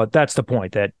weekends, but that's the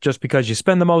point, that just because you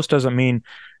spend the most doesn't mean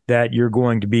that you're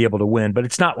going to be able to win, but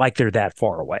it's not like they're that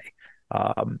far away.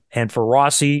 And for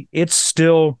Rossi, it's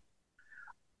still,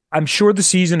 I'm sure the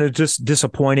season is just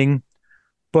disappointing,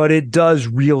 but it does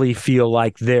really feel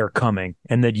like they're coming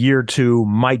and that year two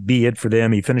might be it for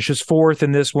them. He finishes fourth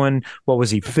in this one. What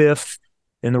was he, fifth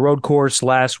in the road course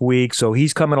last week? So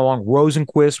he's coming along.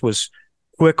 Rosenquist was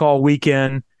quick all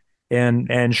weekend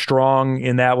and strong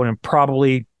in that one, and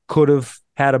probably could have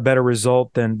had a better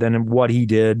result than what he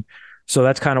did. So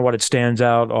that's kind of what it stands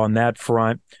out on that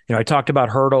front. I talked about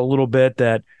Herta a little bit,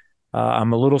 that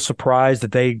I'm a little surprised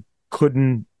that they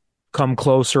couldn't come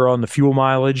closer on the fuel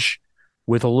mileage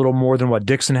with a little more than what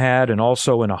Dixon had, and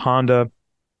also in a Honda.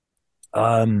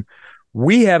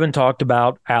 We haven't talked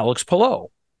about Alex Palou,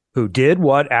 who did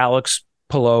what Alex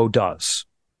Palou does.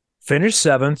 Finished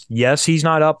seventh. Yes, he's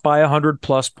not up by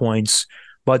 100-plus points,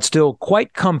 but still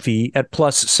quite comfy at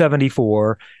plus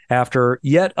 74 after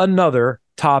yet another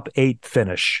top 8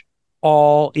 finish,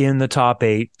 all in the top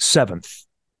 8, seventh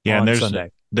on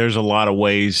Sunday. There's a lot of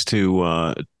ways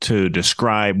to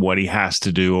describe what he has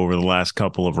to do over the last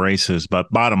couple of races,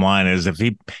 but bottom line is, if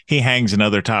he hangs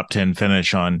another top 10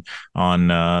 finish on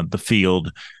the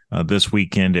field this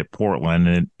weekend at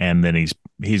Portland, and then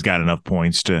he's got enough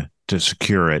points to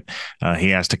secure it.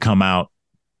 He has to come out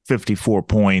 54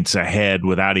 points ahead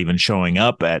without even showing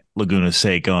up at Laguna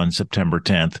Seca on September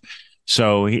 10th.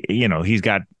 So he's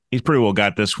pretty well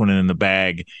got this one in the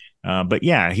bag. But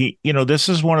yeah, this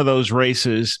is one of those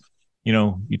races,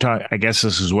 I guess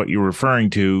this is what you're referring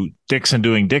to, Dixon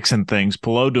doing Dixon things,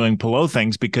 Palou doing Palou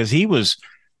things, because he was,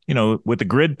 with the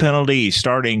grid penalty,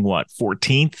 starting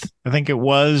 14th, I think it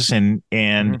was. And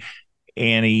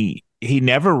he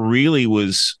never really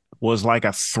was like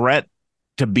a threat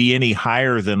to be any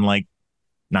higher than like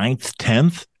 9th,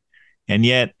 10th. And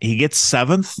yet he gets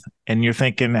 7th, and you're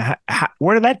thinking,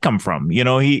 where did that come from?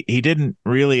 He didn't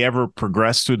really ever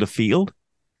progress through the field.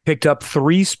 Picked up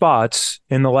 3 spots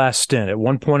in the last stint. At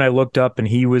one point I looked up and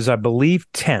he was, I believe,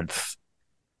 10th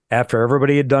after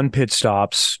everybody had done pit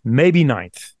stops, maybe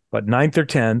 9th, but 9th or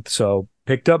 10th. So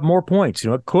picked up more points.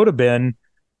 It could have been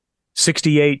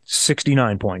 68,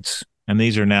 69 points. And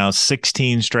these are now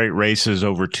 16 straight races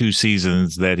over 2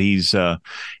 seasons that he's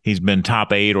been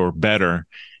top 8 or better.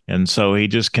 And so he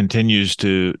just continues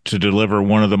to deliver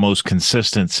one of the most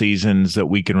consistent seasons that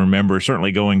we can remember,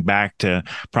 certainly going back to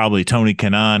probably Tony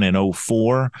Kanaan in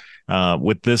 2004,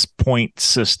 with this point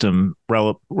system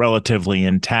relatively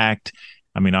intact.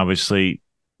 I mean, obviously,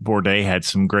 Bourdais had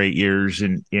some great years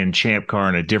in Champ Car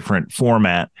in a different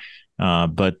format,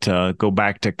 but go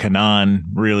back to Kanaan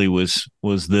really was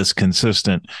this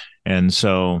consistent. And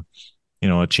so,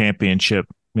 a championship,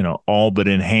 all but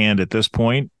in hand at this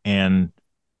point, and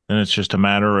then it's just a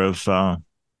matter of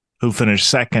who finished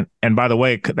second. And by the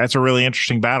way, that's a really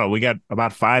interesting battle. We got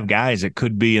about 5 guys that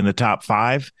could be in the top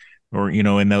 5, or,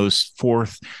 in those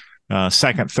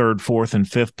second, third, fourth, and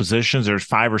fifth positions. There's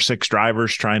 5 or 6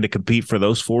 drivers trying to compete for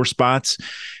those 4 spots.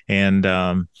 And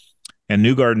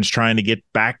Newgarden's trying to get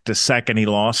back to second. He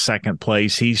lost second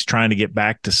place. He's trying to get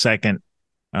back to second,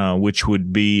 which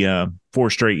would be 4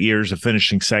 straight years of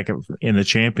finishing second in the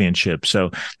championship.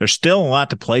 So there's still a lot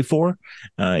to play for,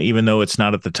 even though it's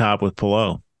not at the top with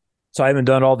Palou. So I haven't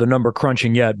done all the number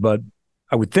crunching yet, but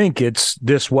I would think it's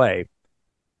this way.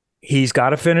 He's got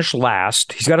to finish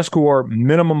last. He's got to score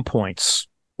minimum points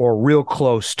or real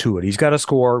close to it. He's got to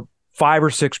score 5 or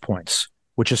 6 points,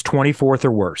 which is 24th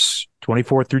or worse,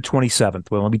 24th through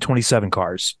 27th. Well, it'll be 27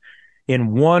 cars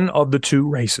in one of the 2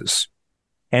 races,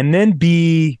 and then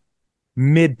be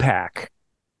mid-pack,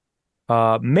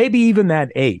 maybe even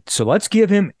that 8th. So let's give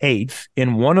him 8th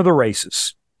in one of the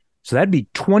races. So that'd be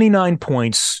 29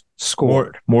 points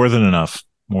scored. More than enough.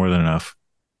 More than enough.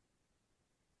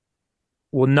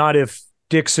 Well, not if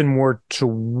Dixon were to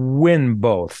win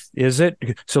both, is it?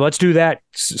 So let's do that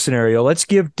scenario. Let's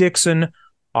give Dixon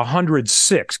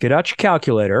 106. Get out your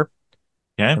calculator,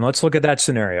 and let's look at that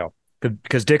scenario.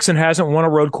 Because Dixon hasn't won a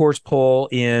road course pole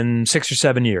in 6 or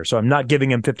 7 years, so I'm not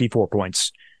giving him 54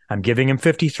 points. I'm giving him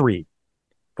 53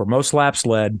 for most laps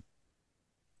led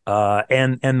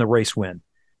and the race win.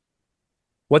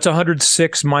 What's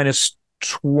 106 minus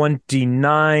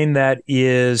 29? That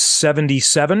is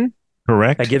 77.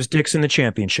 Correct. That gives Dixon the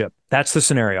championship. That's the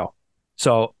scenario.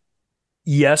 So,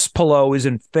 yes, Palou is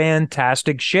in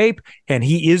fantastic shape, and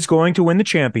he is going to win the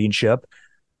championship,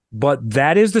 but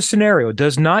that is the scenario. It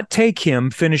does not take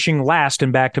him finishing last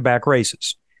in back-to-back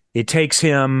races. It takes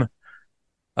him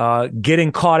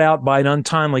getting caught out by an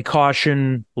untimely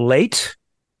caution late,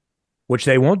 which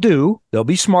they won't do. They'll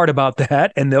be smart about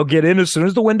that, and they'll get in as soon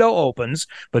as the window opens.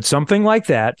 But something like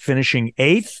that, finishing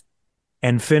 8th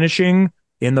and finishing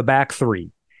in the back 3.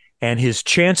 And his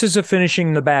chances of finishing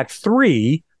in the back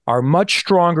 3 are much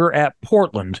stronger at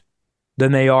Portland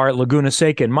than they are at Laguna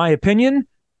Seca, in my opinion,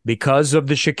 because of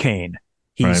the chicane.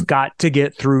 He's got to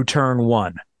get through turn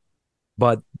 1.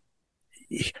 But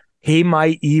he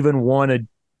might even want to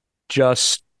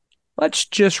let's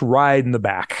just ride in the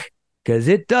back, because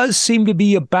it does seem to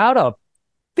be about a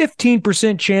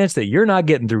 15% chance that you're not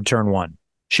getting through turn 1.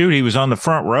 Shoot, he was on the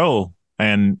front row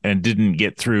and didn't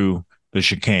get through the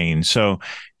chicane. So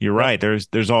you're right.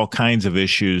 There's all kinds of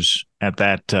issues at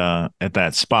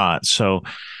that spot. So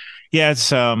yeah,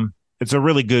 it's a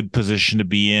really good position to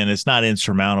be in. It's not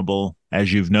insurmountable,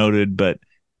 as you've noted, but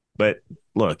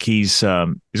look, he's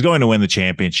going to win the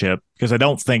championship, because I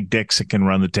don't think Dixon can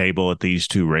run the table at these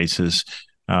 2 races.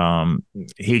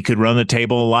 He could run the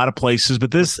table a lot of places,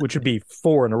 but which would be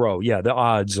 4 in a row. Yeah, the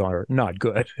odds are not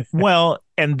good. Well,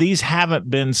 and these haven't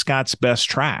been Scott's best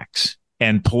tracks.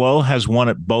 And Palou has won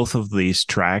at both of these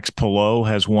tracks. Palou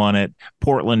has won at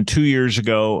Portland 2 years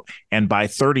ago, and by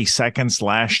 30 seconds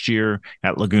last year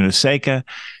at Laguna Seca.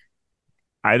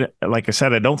 Like I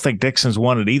said, I don't think Dixon's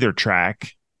won at either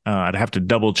track. I'd have to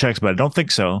double check, but I don't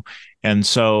think so. And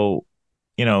so,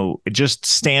 it just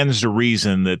stands to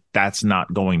reason that that's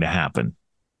not going to happen.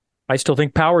 I still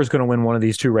think Power is going to win one of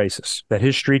these 2 races, that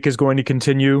his streak is going to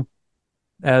continue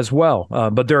as well.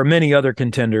 But there are many other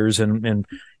contenders, and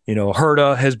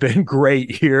Herta has been great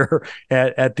here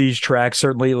at these tracks,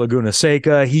 certainly Laguna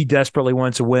Seca. He desperately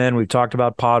wants a win. We've talked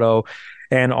about Pato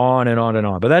and on and on and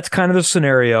on. But that's kind of the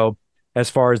scenario as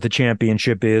far as the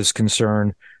championship is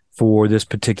concerned for this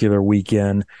particular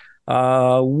weekend.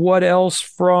 What else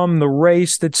from the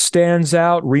race that stands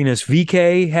out? Rinus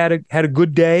VeeKay had a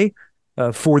good day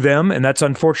for them, and that's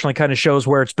unfortunately kind of shows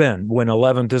where it's been when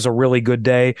 11th is a really good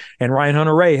day. And Ryan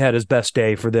Hunter-Reay had his best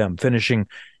day for them, finishing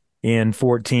in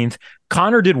 14th.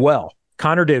 Connor did well.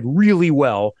 Connor did really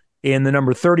well in the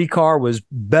number 30 car, was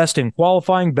best in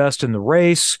qualifying, best in the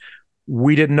race.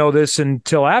 We didn't know this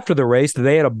until after the race that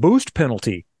they had a boost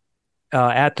penalty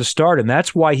at the start, and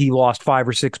that's why he lost 5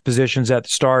 or 6 positions at the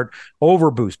start over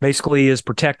boost. Basically is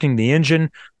protecting the engine,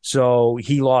 so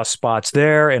he lost spots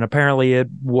there, and apparently it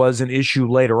was an issue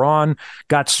later on.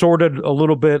 Got sorted a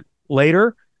little bit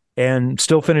later and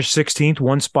still finished 16th,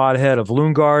 1 spot ahead of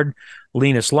Lundgaard.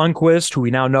 Linus Lundqvist, who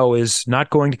we now know is not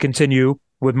going to continue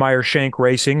with Meyer Shank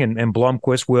Racing, and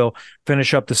Blomqvist will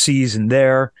finish up the season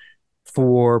there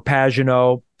for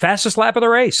Pagenaud. Fastest lap of the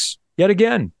race, yet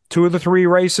again, 2 of the 3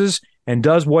 races, and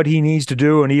does what he needs to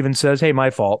do, and even says, hey,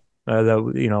 my fault.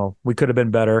 We could have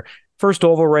been better. First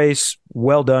oval race,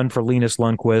 well done for Linus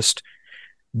Lundqvist.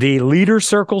 The leader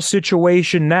circle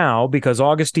situation now, because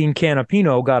Augustine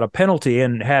Canapino got a penalty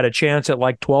and had a chance at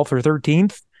like 12th or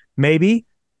 13th, maybe,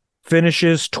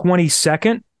 finishes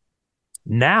 22nd.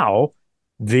 Now,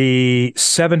 the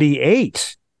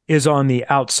 78 is on the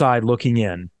outside looking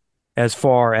in as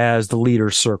far as the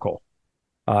leader circle.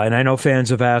 And I know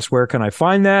fans have asked, where can I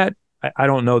find that? I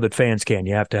don't know that fans can.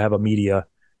 You have to have a media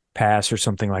pass or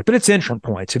something like, but it's entrant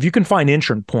points. If you can find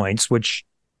entrant points, which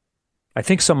I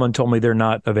think someone told me they're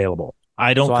not available.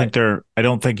 I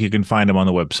don't think you can find them on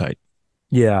the website.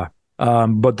 Yeah.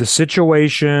 But the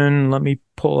situation, let me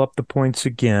pull up the points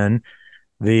again.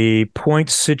 The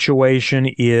point situation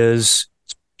is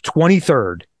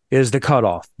 23rd is the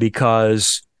cutoff,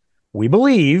 because we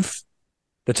believe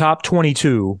the top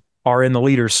 22 are in the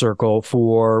leaders circle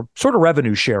for sort of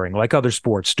revenue sharing like other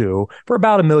sports do for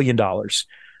about $1 million.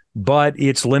 But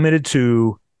it's limited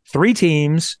to 3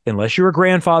 teams, unless you were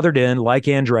grandfathered in like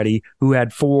Andretti, who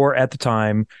had 4 at the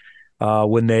time.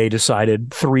 when they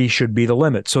decided 3 should be the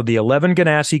limit. So the 11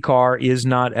 Ganassi car is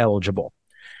not eligible.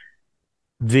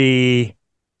 The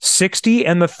 60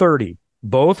 and the 30,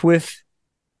 both with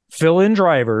fill-in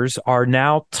drivers, are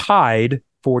now tied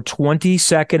for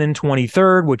 22nd and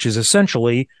 23rd, which is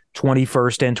essentially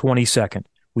 21st and 22nd.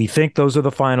 We think those are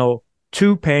the final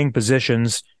 2 paying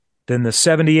positions. Then the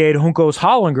 78 Juncos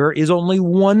Hollinger is only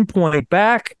 1 point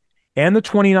back, and the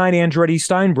 29 Andretti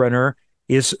Steinbrenner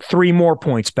is 3 more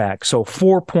points back, so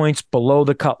 4 points below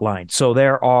the cut line. So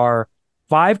there are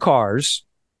 5 cars,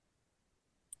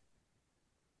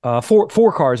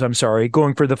 four cars,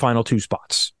 going for the final 2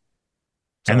 spots.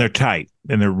 So, and they're tight,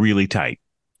 and they're really tight.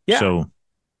 Yeah. So,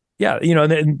 yeah,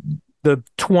 the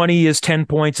 20 is 10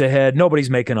 points ahead. Nobody's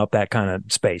making up that kind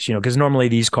of space, because normally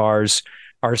these cars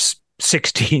are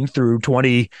 16th through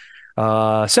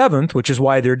 27th, which is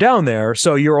why they're down there.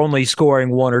 So you're only scoring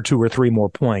 1 or 2 or 3 more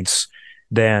points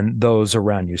than those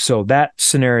around you. So that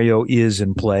scenario is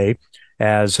in play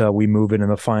as we move into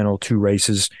the final 2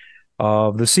 races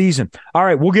of the season. All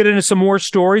right, we'll get into some more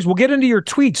stories. We'll get into your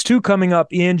tweets, too, coming up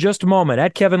in just a moment.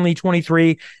 At Kevin Lee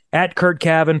 23, at Curt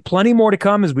Cavan. Plenty more to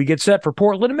come as we get set for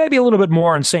Portland, and maybe a little bit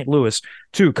more in St. Louis,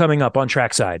 too, coming up on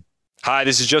Trackside. Hi,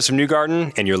 this is Joseph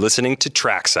Newgarden, and you're listening to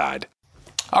Trackside.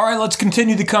 All right, let's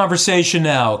continue the conversation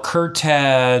now. Curt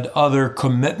had other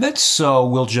commitments, so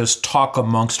we'll just talk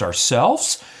amongst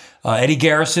ourselves. Eddie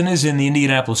Garrison is in the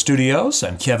Indianapolis studios.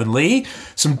 I'm Kevin Lee.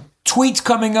 Some tweets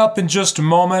coming up in just a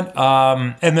moment,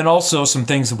 and then also some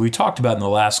things that we talked about in the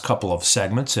last couple of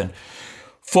segments. And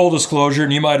full disclosure,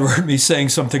 and you might have heard me saying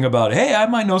something about, hey, I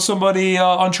might know somebody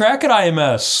on track at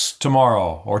IMS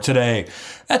tomorrow or today.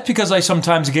 That's because I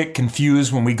sometimes get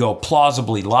confused when we go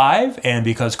plausibly live, and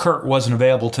because Curt wasn't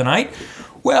available tonight,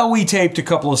 well, we taped a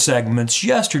couple of segments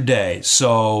yesterday.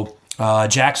 So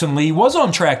Jackson Lee was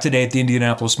on track today at the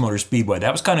Indianapolis Motor Speedway.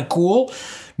 That was kind of cool.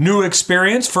 New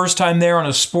experience, first time there on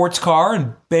a sports car,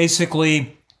 and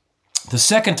basically the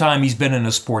second time he's been in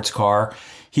a sports car.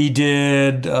 He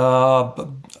did a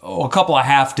couple of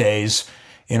half days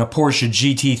in a Porsche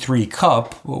GT3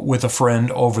 Cup with a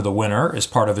friend over the winter as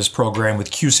part of his program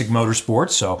with Cusick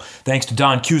Motorsports. So thanks to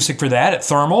Don Cusick for that at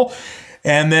Thermal.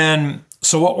 And then,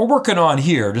 so what we're working on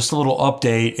here, just a little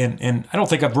update, and I don't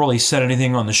think I've really said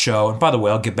anything on the show. And by the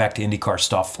way, I'll get back to IndyCar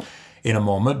stuff in a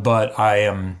moment, but I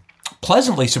am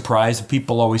pleasantly surprised that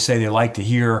people always say they like to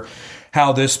hear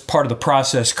how this part of the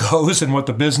process goes and what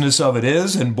the business of it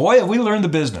is. And boy, have we learned the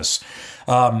business.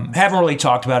 Haven't really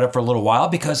talked about it for a little while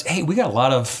because, hey, we got a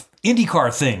lot of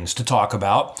IndyCar things to talk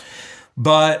about.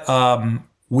 But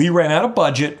we ran out of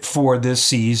budget for this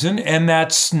season, and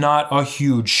that's not a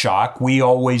huge shock. We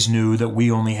always knew that we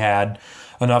only had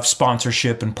enough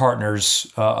sponsorship and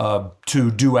partners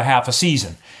to do a half a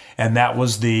season. And that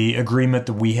was the agreement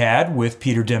that we had with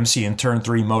Peter Dempsey and Turn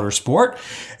 3 Motorsport.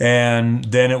 And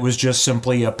then it was just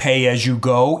simply a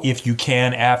pay-as-you-go if you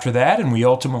can after that. And we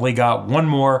ultimately got one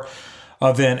more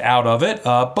event out of it.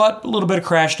 But a little bit of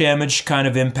crash damage kind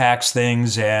of impacts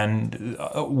things, and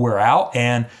we're out.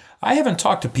 And I haven't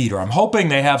talked to Peter. I'm hoping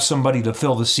they have somebody to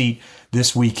fill the seat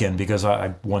this weekend because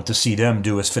I want to see them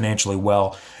do as financially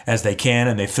well as they can,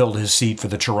 and they filled his seat for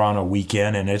the Toronto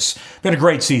weekend, and it's been a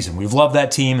great season. We've loved that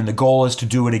team, and the goal is to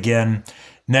do it again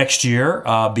next year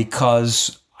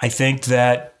because I think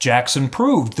that Jackson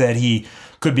proved that he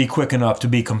could be quick enough to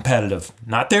be competitive.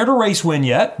 Not there to race win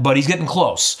yet, but he's getting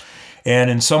close. And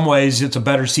in some ways, it's a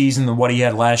better season than what he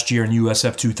had last year in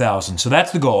USF 2000. So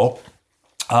that's the goal.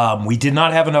 We did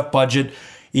not have enough budget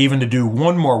even to do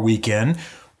one more weekend,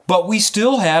 but we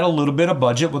still had a little bit of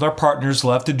budget with our partners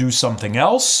left to do something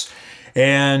else.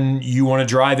 And you want to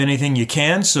drive anything you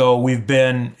can. So we've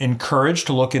been encouraged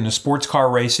to look into sports car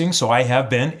racing. So I have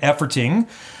been efforting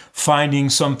finding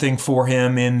something for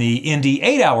him in the Indy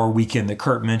 8-hour weekend that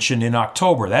Curt mentioned in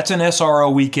October. That's an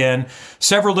SRO weekend,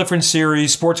 several different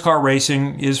series. Sports car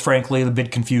racing is frankly a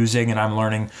bit confusing, and I'm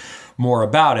learning more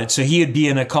about it. So he'd be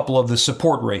in a couple of the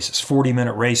support races,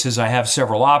 40-minute races. I have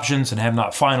several options and have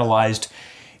not finalized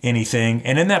anything.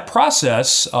 And in that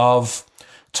process of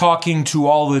talking to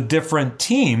all the different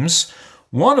teams,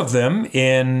 one of them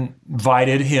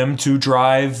invited him to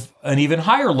drive an even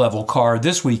higher level car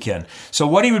this weekend. So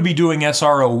what he would be doing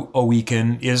SRO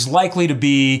weekend is likely to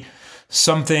be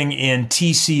something in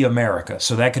TC America.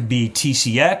 So that could be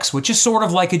TCX, which is sort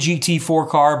of like a GT4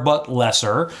 car, but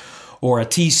lesser, or a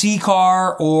TC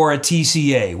car, or a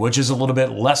TCA, which is a little bit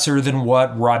lesser than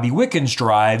what Robbie Wickens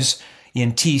drives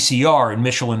in TCR, in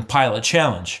Michelin Pilot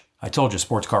Challenge. I told you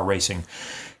sports car racing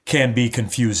can be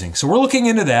confusing. So we're looking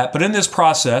into that. But in this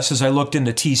process, as I looked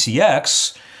into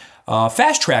TCX,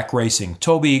 fast track racing.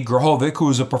 Toby Grahovic, who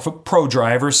is a pro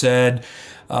driver, said,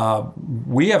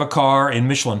 we have a car in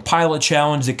Michelin Pilot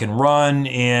Challenge that can run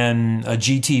in a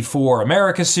GT4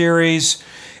 America Series,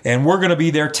 and we're going to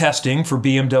be there testing for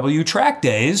BMW track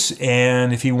days.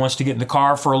 And if he wants to get in the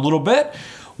car for a little bit,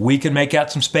 we can make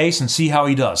out some space and see how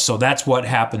he does. So that's what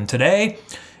happened today.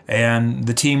 And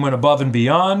the team went above and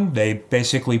beyond. They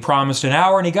basically promised an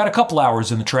hour, and he got a couple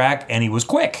hours in the track, and he was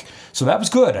quick. So that was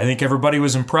good. I think everybody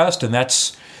was impressed, and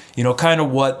that's, kind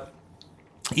of what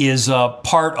is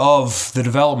part of the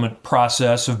development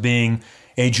process of being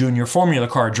a junior Formula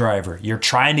Car driver. You're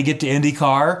trying to get to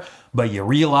IndyCar, but you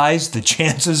realize the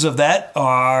chances of that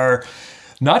are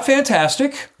not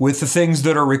fantastic with the things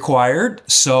that are required.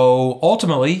 So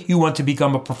ultimately, you want to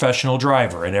become a professional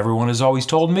driver. And everyone has always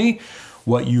told me,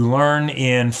 what you learn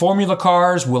in Formula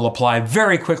cars will apply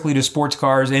very quickly to sports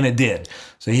cars, and it did.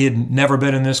 So he had never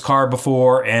been in this car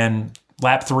before, and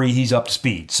lap 3, he's up to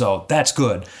speed. So that's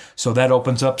good. So that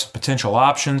opens up some potential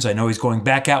options. I know he's going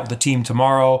back out with the team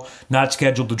tomorrow, not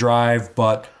scheduled to drive,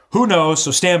 but who knows?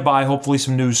 So stand by. Hopefully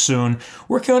some news soon.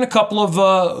 Working on a couple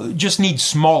of, just need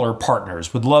smaller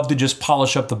partners. Would love to just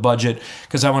polish up the budget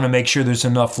because I want to make sure there's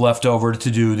enough left over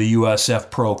to do the USF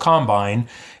Pro Combine.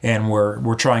 And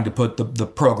we're trying to put the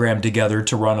program together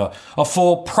to run a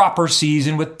full proper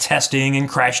season with testing and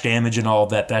crash damage and all of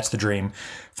that. That's the dream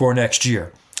for next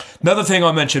year. Another thing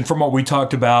I'll mention from what we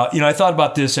talked about, I thought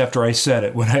about this after I said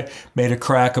it when I made a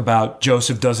crack about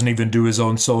Joseph doesn't even do his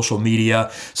own social media.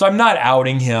 So I'm not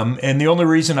outing him. And the only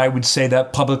reason I would say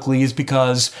that publicly is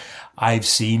because I've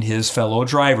seen his fellow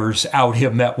drivers out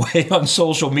him that way on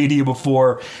social media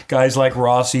before, guys like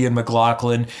Rossi and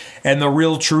McLaughlin. And the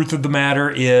real truth of the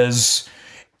matter is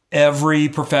every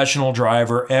professional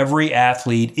driver, every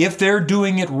athlete, if they're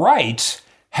doing it right,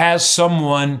 has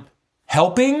someone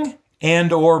helping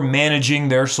and or managing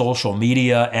their social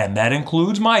media, and that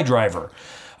includes my driver.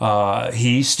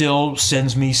 He still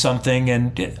sends me something,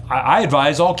 and I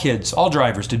advise all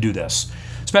drivers to do this,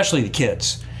 especially the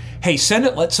kids. Hey, send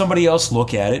it, let somebody else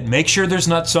look at it. Make sure there's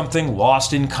not something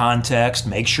lost in context.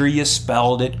 Make sure you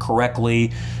spelled it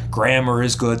correctly. Grammar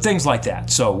is good, things like that.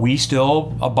 So we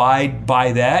still abide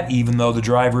by that, even though the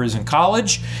driver is in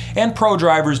college. And pro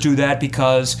drivers do that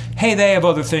because, hey, they have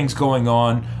other things going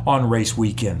on race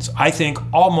weekends. I think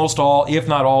almost all, if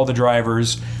not all, the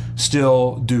drivers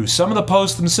still do some of the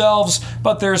posts themselves,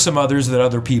 but there are some others that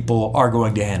other people are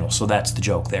going to handle. So that's the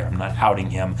joke there. I'm not outing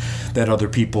him that other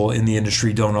people in the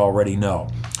industry don't already know.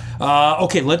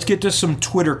 Okay, let's get to some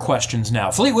Twitter questions now.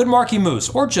 Fleetwood Marky Moose,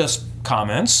 or just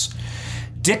comments.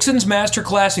 Dixon's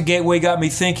masterclass at Gateway got me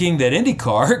thinking that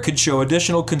IndyCar could show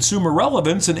additional consumer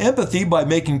relevance and empathy by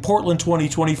making Portland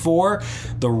 2024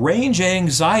 the Range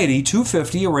Anxiety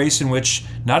 250, a race in which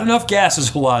not enough gas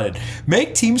is allotted.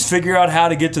 Make teams figure out how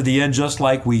to get to the end just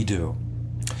like we do.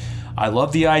 I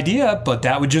love the idea, but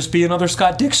that would just be another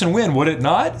Scott Dixon win, would it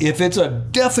not? If it's a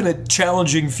definite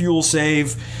challenging fuel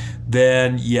save,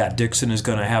 then yeah, Dixon is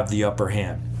going to have the upper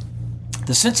hand.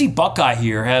 The Cincy Buckeye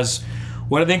here has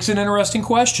what I think is an interesting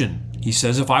question. He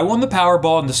says, if I won the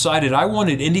Powerball and decided I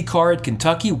wanted IndyCar at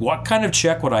Kentucky, what kind of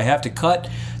check would I have to cut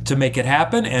to make it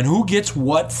happen? And who gets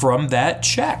what from that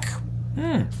check?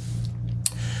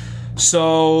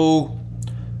 So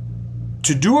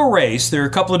to do a race, there are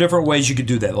a couple of different ways you could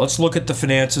do that. Let's look at the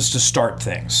finances to start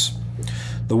things.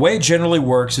 The way it generally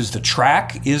works is the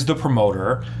track is the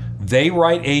promoter. They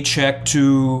write a check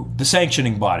to the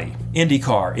sanctioning body,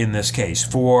 IndyCar in this case,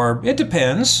 for, it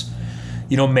depends.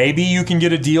 Maybe you can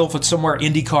get a deal if it's somewhere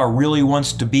IndyCar really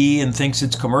wants to be and thinks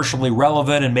it's commercially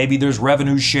relevant, and maybe there's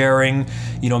revenue sharing.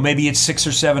 Maybe it's $600,000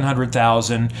 or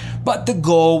 $700,000, but the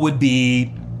goal would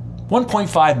be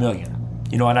 $1.5 million.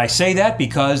 And I say that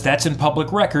because that's in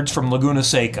public records from Laguna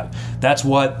Seca. That's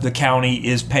what the county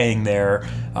is paying there.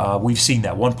 We've seen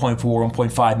that 1.4,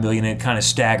 1.5 million. And it kind of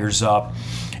staggers up.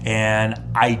 And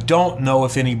I don't know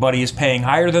if anybody is paying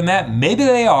higher than that. Maybe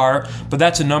they are, but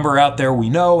that's a number out there we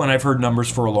know, and I've heard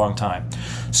numbers for a long time.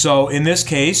 So in this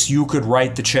case, you could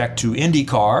write the check to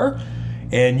IndyCar,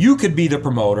 and you could be the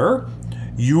promoter.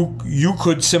 You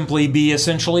could simply be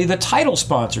essentially the title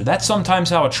sponsor. That's sometimes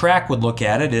how a track would look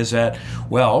at it, is that,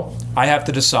 well, I have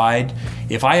to decide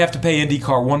if I have to pay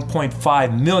IndyCar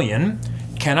 $1.5 million,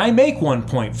 can I make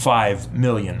 $1.5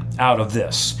 million out of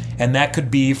this? And that could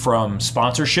be from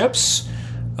sponsorships,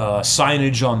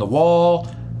 signage on the wall,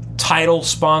 title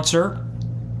sponsor,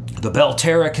 the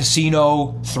Belterra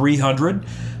Casino 300,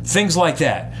 things like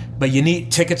that. But you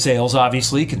need ticket sales,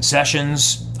 obviously,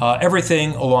 concessions,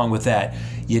 everything along with that.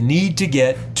 You need to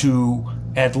get to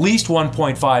at least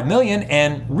 $1.5 million,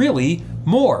 and really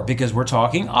more because we're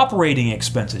talking operating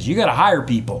expenses. You got to hire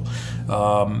people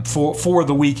for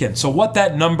the weekend. So what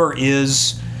that number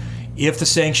is, if the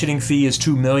sanctioning fee is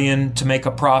 $2 million to make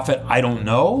a profit, I don't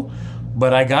know.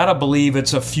 But I gotta believe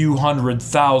it's a few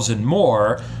 $100,000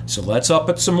 more, so let's up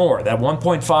it some more. That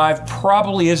 1.5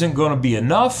 probably isn't going to be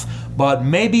enough, but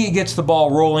maybe it gets the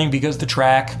ball rolling because the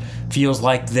track feels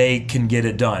like they can get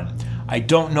it done. I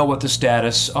don't know what the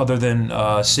status, other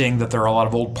than seeing that there are a lot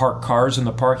of old parked cars in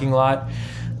the parking lot.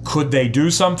 Could they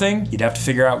do something? You'd have to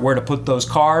figure out where to put those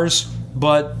cars,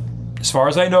 but as far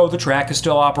as I know, the track is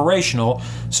still operational,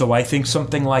 so I think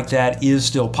something like that is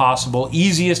still possible.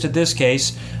 Easiest at this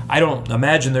case, I don't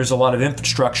imagine there's a lot of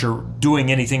infrastructure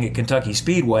doing anything at Kentucky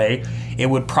Speedway. It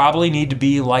would probably need to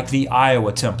be like the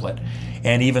Iowa template,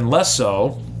 and even less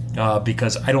so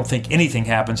because I don't think anything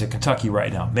happens at Kentucky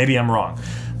right now. Maybe I'm wrong.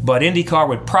 But IndyCar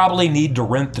would probably need to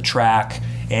rent the track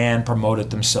and promote it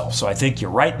themselves. So I think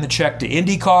you're writing the check to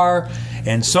IndyCar,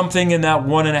 and something in that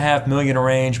 $1.5 million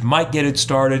range might get it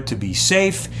started to be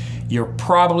safe. You're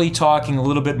probably talking a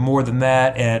little bit more than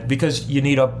that, and because you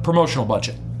need a promotional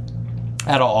budget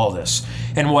out of all this.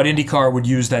 And what IndyCar would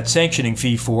use that sanctioning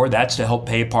fee for, that's to help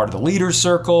pay part of the leaders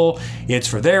circle, it's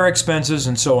for their expenses,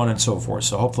 and so on and so forth.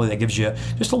 So hopefully that gives you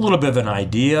just a little bit of an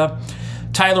idea.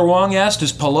 Tyler Wong asked,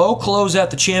 does Palou close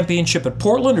out the championship at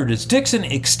Portland, or does Dixon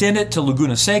extend it to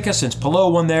Laguna Seca since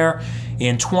Palou won there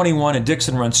in 21 and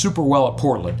Dixon runs super well at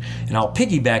Portland? And I'll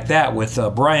piggyback that with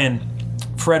Brian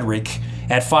Frederick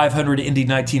at 500 Indy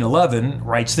 1911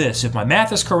 writes this: if my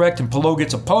math is correct and Palou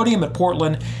gets a podium at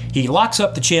Portland, he locks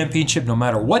up the championship no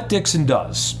matter what Dixon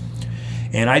does.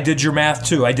 And I did your math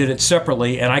too. I did it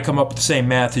separately, and I come up with the same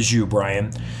math as you,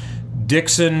 Brian.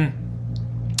 Dixon...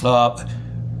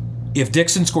 If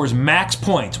Dixon scores max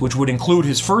points, which would include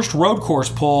his first road course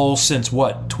pole since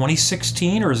what,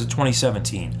 2016 or is it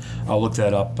 2017? I'll look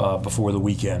that up before the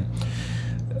weekend.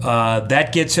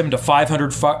 That gets him to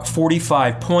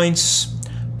 545 points.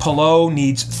 Palou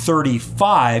needs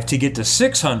 35 to get to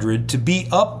 600 to be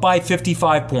up by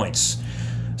 55 points.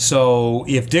 So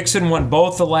if Dixon won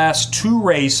both the last two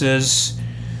races,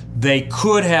 they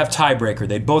could have tiebreaker.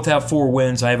 They both have 4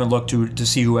 wins. I haven't looked to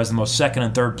see who has the most second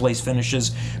and third place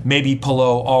finishes. Maybe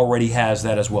Palou already has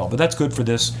that as well. But that's good for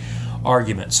this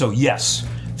argument. So yes,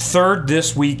 third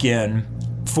this weekend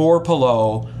for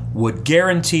Palou would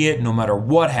guarantee it no matter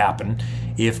what happened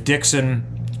if Dixon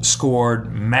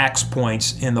scored max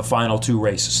points in the final 2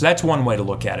 races. So that's one way to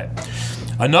look at it.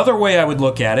 Another way I would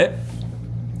look at it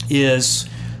is,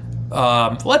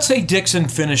 let's say Dixon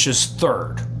finishes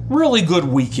third. Really good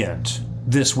weekend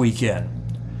this weekend.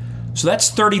 So that's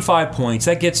 35 points.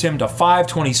 That gets him to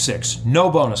 526. No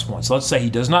bonus points. Let's say he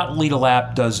does not lead a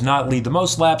lap, does not lead the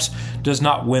most laps, does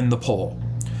not win the pole.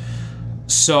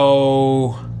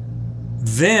 So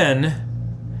then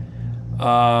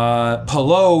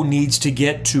Palou needs to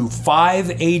get to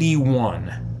 581,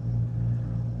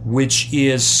 which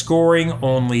is scoring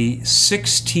only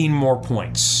 16 more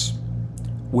points,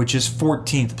 which is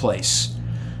 14th place.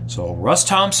 So Russ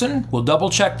Thompson will double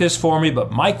check this for me, but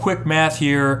my quick math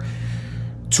here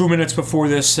 2 minutes before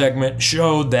this segment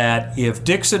showed that if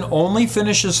Dixon only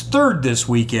finishes third this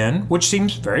weekend, which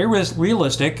seems very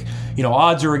realistic,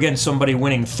 odds are against somebody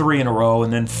winning 3 in a row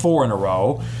and then 4 in a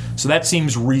row, so that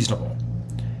seems reasonable.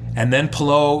 And then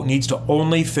Palou needs to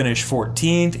only finish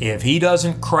 14th. If he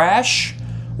doesn't crash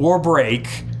or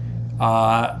break,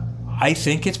 I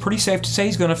think it's pretty safe to say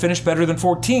he's going to finish better than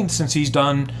 14th since he's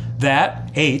done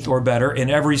that, 8th or better, in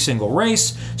every single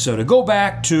race. So to go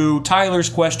back to Tyler's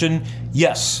question,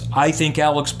 yes, I think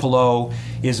Alex Palou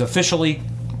is officially,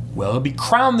 he'll be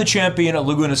crowned the champion at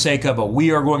Laguna Seca, but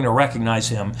we are going to recognize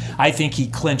him. I think he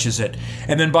clinches it.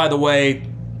 And then, by the way,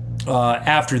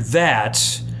 after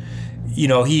that,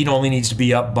 he only needs to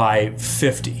be up by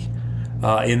 50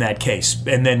 in that case,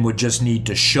 and then would just need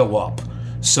to show up.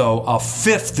 So a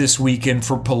 5th this weekend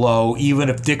for Palou, even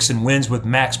if Dixon wins with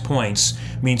max points,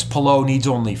 means Palou needs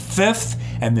only 5th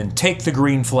and then take the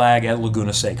green flag at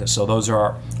Laguna Seca. So those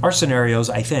are our scenarios,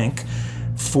 I think,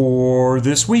 for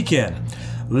this weekend.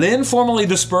 Lynn, formerly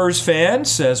the Spurs fan,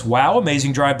 says, wow,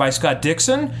 amazing drive by Scott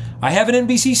Dixon. I have an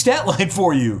NBC stat line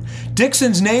for you.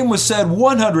 Dixon's name was said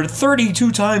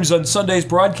 132 times on Sunday's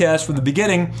broadcast from the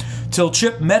beginning till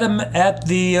Chip met him at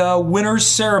the winner's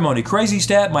ceremony. Crazy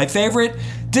stat, my favorite,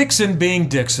 Dixon being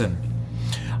Dixon.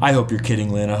 I hope you're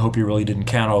kidding, Lynn. I hope you really didn't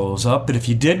count all those up. But if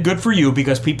you did, good for you,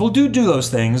 because people do those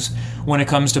things when it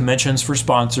comes to mentions for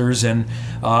sponsors. And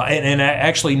I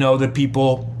actually know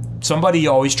that somebody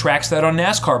always tracks that on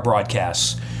NASCAR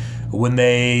broadcasts. When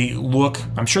they look,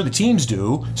 I'm sure the teams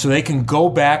do, so they can go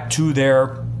back to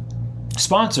their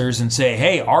sponsors and say,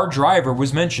 hey, our driver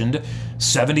was mentioned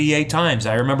 78 times.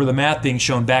 I remember the math being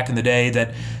shown back in the day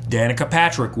that Danica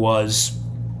Patrick was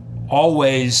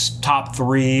always top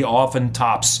 3, often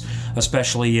tops,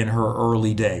 especially in her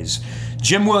early days.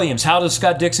 Jim Williams, how does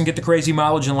Scott Dixon get the crazy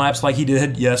mileage and laps like he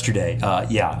did yesterday?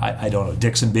 I don't know.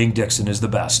 Dixon being Dixon is the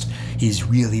best. He's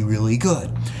really, really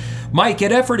good. Mike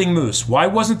at Efforting Moose, why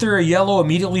wasn't there a yellow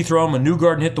immediately thrown when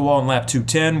Newgarden hit the wall in lap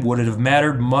 210? Would it have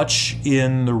mattered much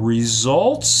in the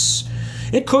results?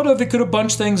 It could have. It could have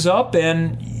bunched things up,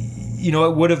 and,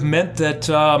 it would have meant that,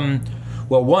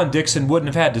 Dixon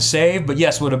wouldn't have had to save, but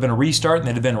yes, it would have been a restart, and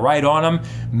they'd have been right on him.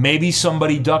 Maybe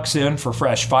somebody ducks in for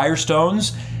fresh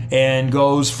Firestones and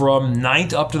goes from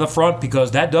 9th up to the front,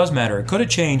 because that does matter. It could have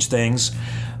changed things.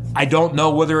 I don't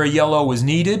know whether a yellow was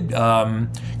needed.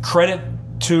 Credit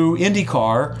to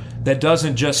IndyCar that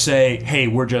doesn't just say, hey,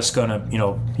 we're just going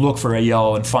to, look for a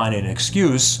yellow and find an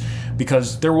excuse,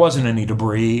 because there wasn't any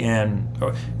debris, and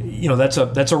that's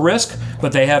a risk,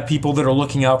 but they have people that are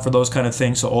looking out for those kind of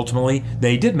things, so ultimately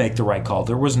they did make the right call.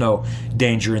 There was no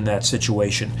danger in that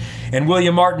situation. And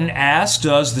William Martin asked,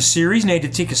 does the series need to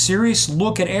take a serious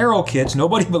look at aero kits?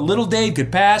 Nobody but little Dave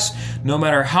could pass, no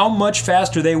matter how much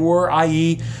faster they were,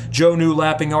 i.e. Joe New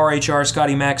lapping RHR,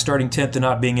 Scotty Mack starting 10th and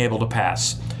not being able to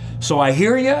pass. So I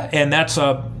hear you, and that's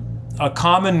a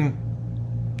common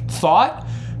thought.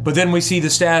 But then we see the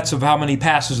stats of how many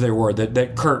passes there were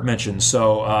that Curt mentioned.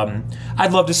 So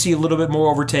I'd love to see a little bit more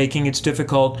overtaking. It's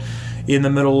difficult in the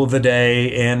middle of the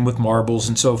day and with marbles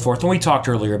and so forth. And we talked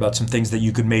earlier about some things that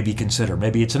you could maybe consider.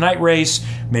 Maybe it's a night race.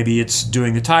 Maybe it's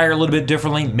doing the tire a little bit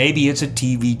differently. Maybe it's a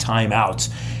TV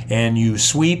timeout. And you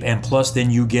sweep, and plus then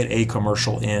you get a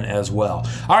commercial in as well.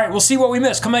 All right, we'll see what we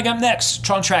missed. Coming up next,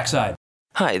 on Trackside.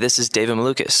 Hi, this is David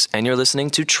Malukas, and you're listening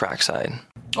to Trackside.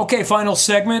 Okay, final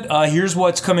segment. Here's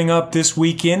what's coming up this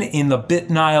weekend in the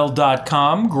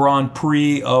BitNile.com Grand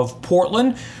Prix of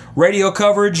Portland. Radio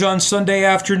coverage on Sunday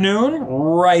afternoon,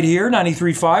 right here,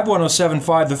 93.5,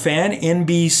 107.5 The Fan.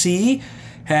 NBC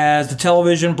has the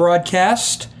television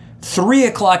broadcast, 3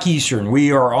 o'clock Eastern.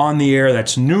 We are on the air.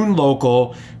 That's noon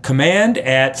local. Command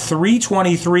at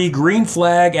 3:23, green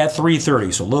flag at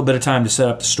 3:30. So a little bit of time to set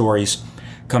up the stories.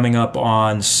 Coming up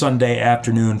on Sunday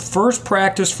afternoon. First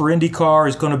practice for IndyCar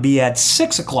is going to be at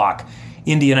 6 o'clock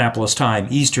Indianapolis time,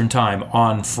 Eastern time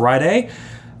on Friday.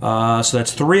 So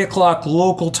that's 3 o'clock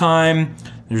local time.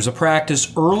 There's a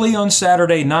practice early on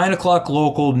Saturday, 9 o'clock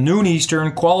local, noon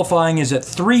Eastern. Qualifying is at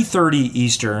 3:30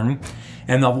 Eastern.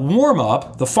 And the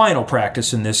warm-up, the final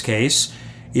practice in this case,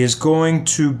 is going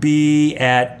to be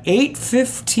at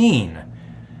 8:15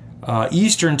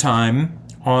 Eastern time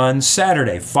on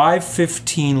Saturday,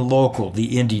 5:15 local.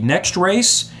 The Indy Next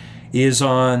race is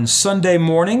on Sunday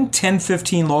morning,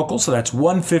 10:15 local, so that's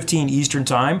 1:15 Eastern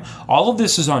time. All of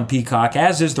this is on Peacock,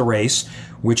 as is the race,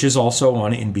 which is also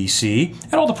on NBC.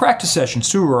 And all the practice sessions,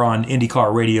 too, are on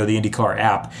IndyCar Radio, the IndyCar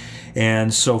app,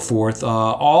 and so forth.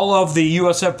 All of the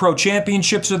USF Pro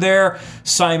Championships are there.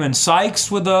 Simon Sykes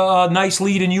with a nice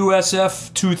lead in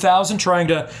USF 2000, trying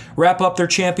to wrap up their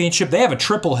championship. They have a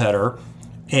triple header,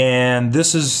 and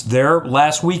this is their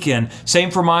last weekend.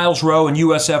 Same for Miles Rowe and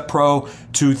USF Pro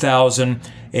 2000.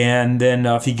 And then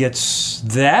if he gets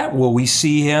that, will we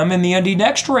see him in the Indy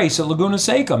Next race at Laguna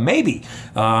Seca? Maybe.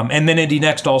 And then Indy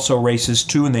Next also races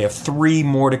too, and they have 3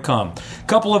 more to come. A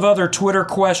couple of other Twitter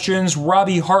questions.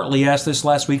 Robbie Hartley asked this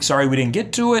last week. Sorry we didn't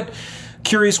get to it.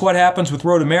 Curious what happens with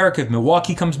Road America if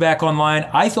Milwaukee comes back online.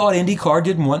 I thought IndyCar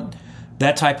didn't want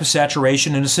that type of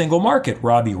saturation in a single market,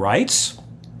 Robbie writes.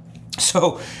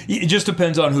 So it just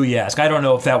depends on who you ask. I don't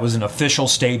know if that was an official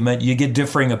statement. You get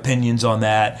differing opinions on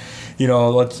that. You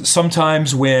know,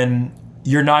 sometimes when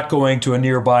you're not going to a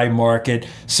nearby market,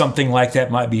 something like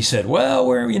that might be said. Well,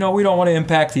 we don't want to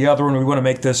impact the other one. We want to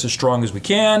make this as strong as we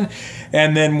can.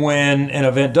 And then when an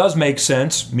event does make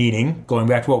sense, meaning, going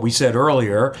back to what we said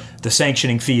earlier, the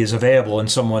sanctioning fee is available and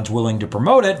someone's willing to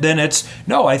promote it, then it's,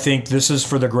 no, I think this is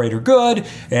for the greater good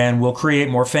and will create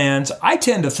more fans. I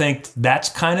tend to think that's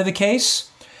kind of the case.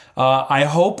 I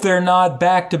hope they're not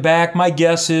back-to-back. My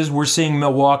guess is we're seeing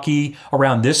Milwaukee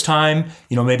around this time.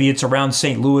 Maybe it's around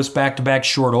St. Louis back-to-back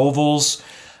short ovals,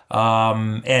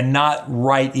 and not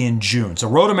right in June. So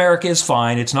Road America is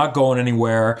fine. It's not going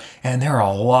anywhere, and there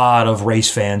are a lot of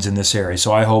race fans in this area.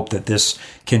 So I hope that this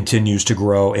continues to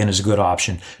grow and is a good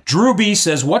option. Drew B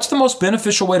says, what's the most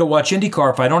beneficial way to watch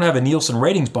IndyCar if I don't have a Nielsen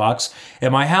ratings box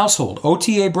at my household?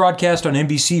 OTA broadcast on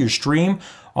NBC or stream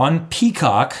on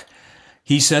Peacock?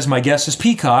 He says, my guess is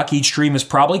Peacock. Each stream is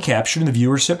probably captured in the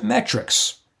viewership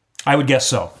metrics. I would guess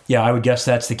so. Yeah, I would guess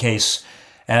that's the case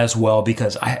as well,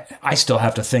 because I still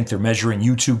have to think they're measuring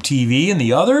YouTube TV and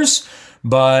the others,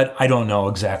 but I don't know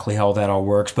exactly how that all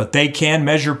works. But they can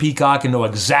measure Peacock and know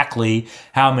exactly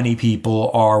how many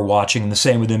people are watching. The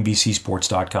same with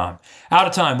NBCSports.com. Out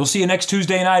of time. We'll see you next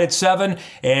Tuesday night at 7,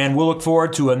 and we'll look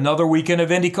forward to another weekend of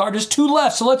IndyCar. Just 2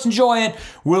 left, so let's enjoy it.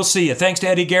 We'll see you. Thanks to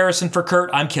Eddie Garrison. For Curt,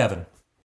 I'm Kevin.